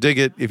playlist. Dig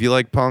it. If you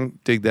like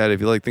punk, dig that.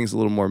 If you like things a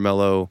little more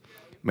mellow,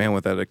 Man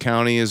Without a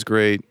County is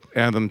great.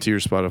 Add them to your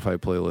Spotify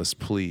playlist,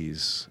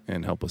 please,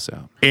 and help us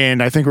out.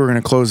 And I think we're going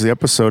to close the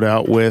episode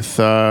out with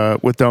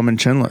Dumb and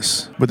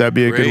Chinless. Would that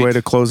be a good Great. way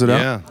to close it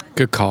out? Yeah.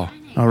 Good call.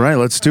 All right,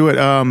 let's do it.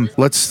 But Do you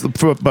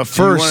want us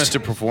first. to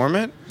perform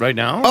it right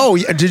now? Oh,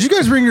 yeah. Did you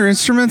guys bring your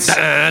instruments?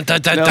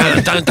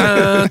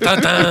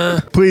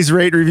 Please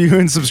rate, review,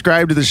 and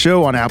subscribe to the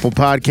show on Apple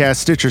Podcasts,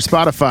 Stitcher,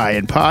 Spotify,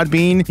 and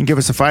Podbean, and give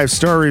us a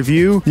 5-star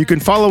review. You can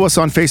follow us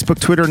on Facebook,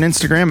 Twitter, and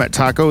Instagram at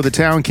Taco the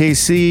Town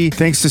KC.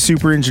 Thanks to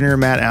super engineer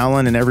Matt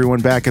Allen and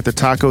everyone back at the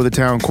Taco the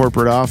Town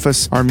corporate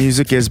office. Our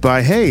music is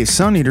by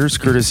Sun Eaters,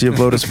 courtesy of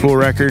Lotus Pool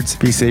Records.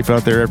 Be safe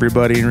out there,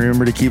 everybody, and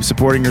remember to keep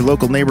supporting your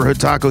local neighborhood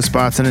taco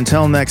spots. And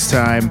until next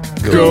time,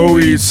 go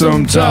eat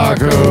some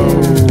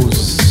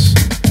tacos.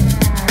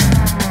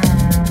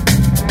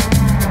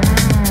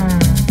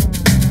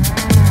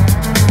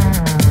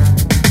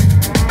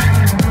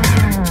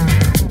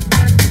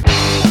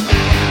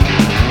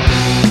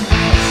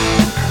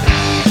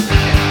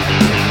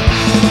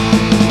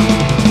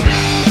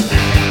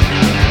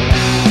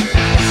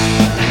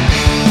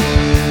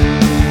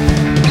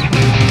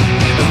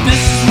 This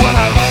is what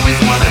I've always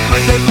wanted,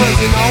 birthday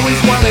present, always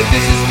wanted.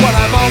 This is what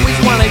I've always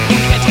wanted. You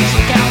can't teach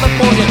a cat.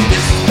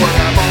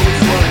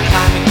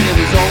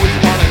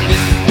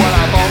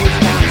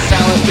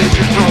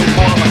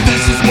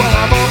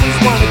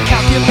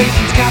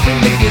 patience,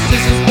 Coppernicus.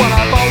 This is what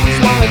I've always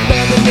wanted.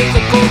 Leather is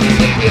a golden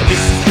liquid. This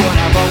is what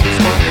I've always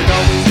wanted,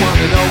 always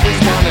wanted, always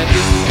wanted.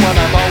 This is what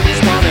I've always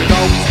wanted,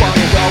 always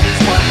wanted, always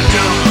wanted.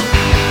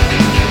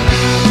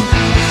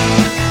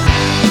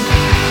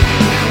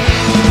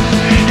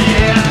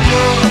 Yeah,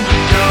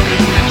 dumb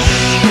and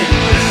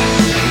shitless.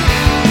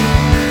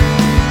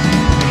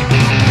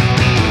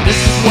 This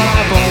is what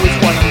I've always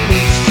wanted.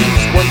 Loose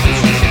juice, one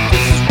piece of shit.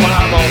 This is what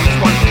I've always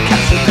wanted.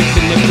 Capture,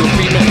 victim,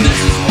 nectarina. This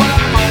is what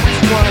I've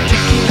always wanted.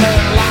 Tequila,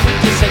 lime,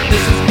 this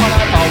is what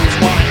I've always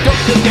wanted.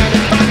 Don't go down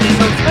and find me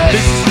those.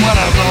 This is what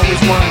I've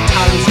always wanted.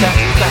 Tyrants,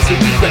 faster,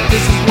 regret.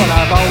 This is what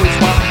I've always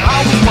wanted.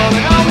 Always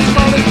wanted, always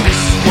wanted. This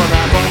is what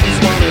I've always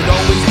wanted.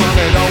 Always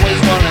wanted, always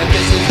wanted.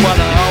 This is what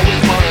I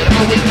always wanted.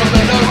 Always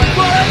wanted, always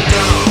wanted.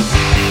 Dumb.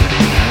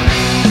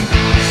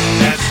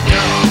 That's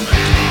dumb.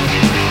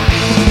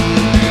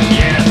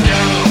 Yeah,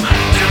 dumb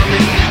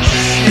and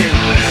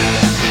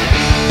shitless.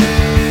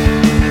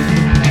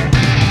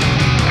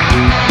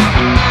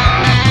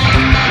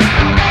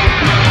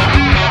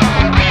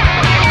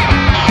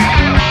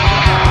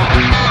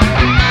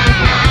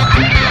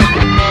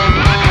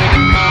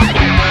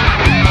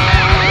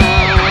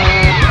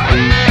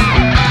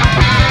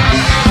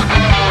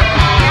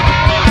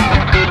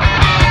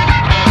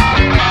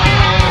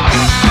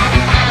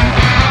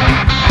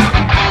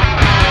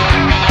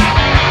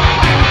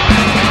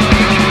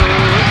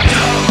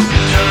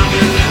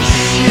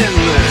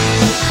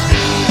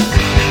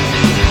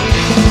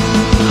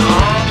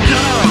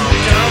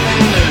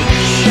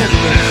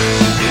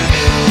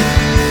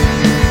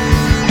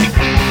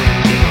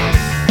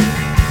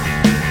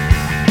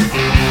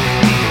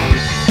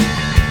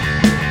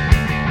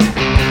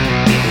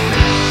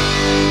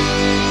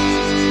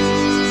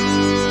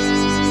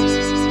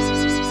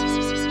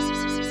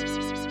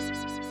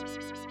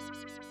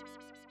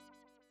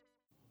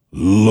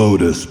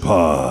 Lotus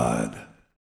Pod.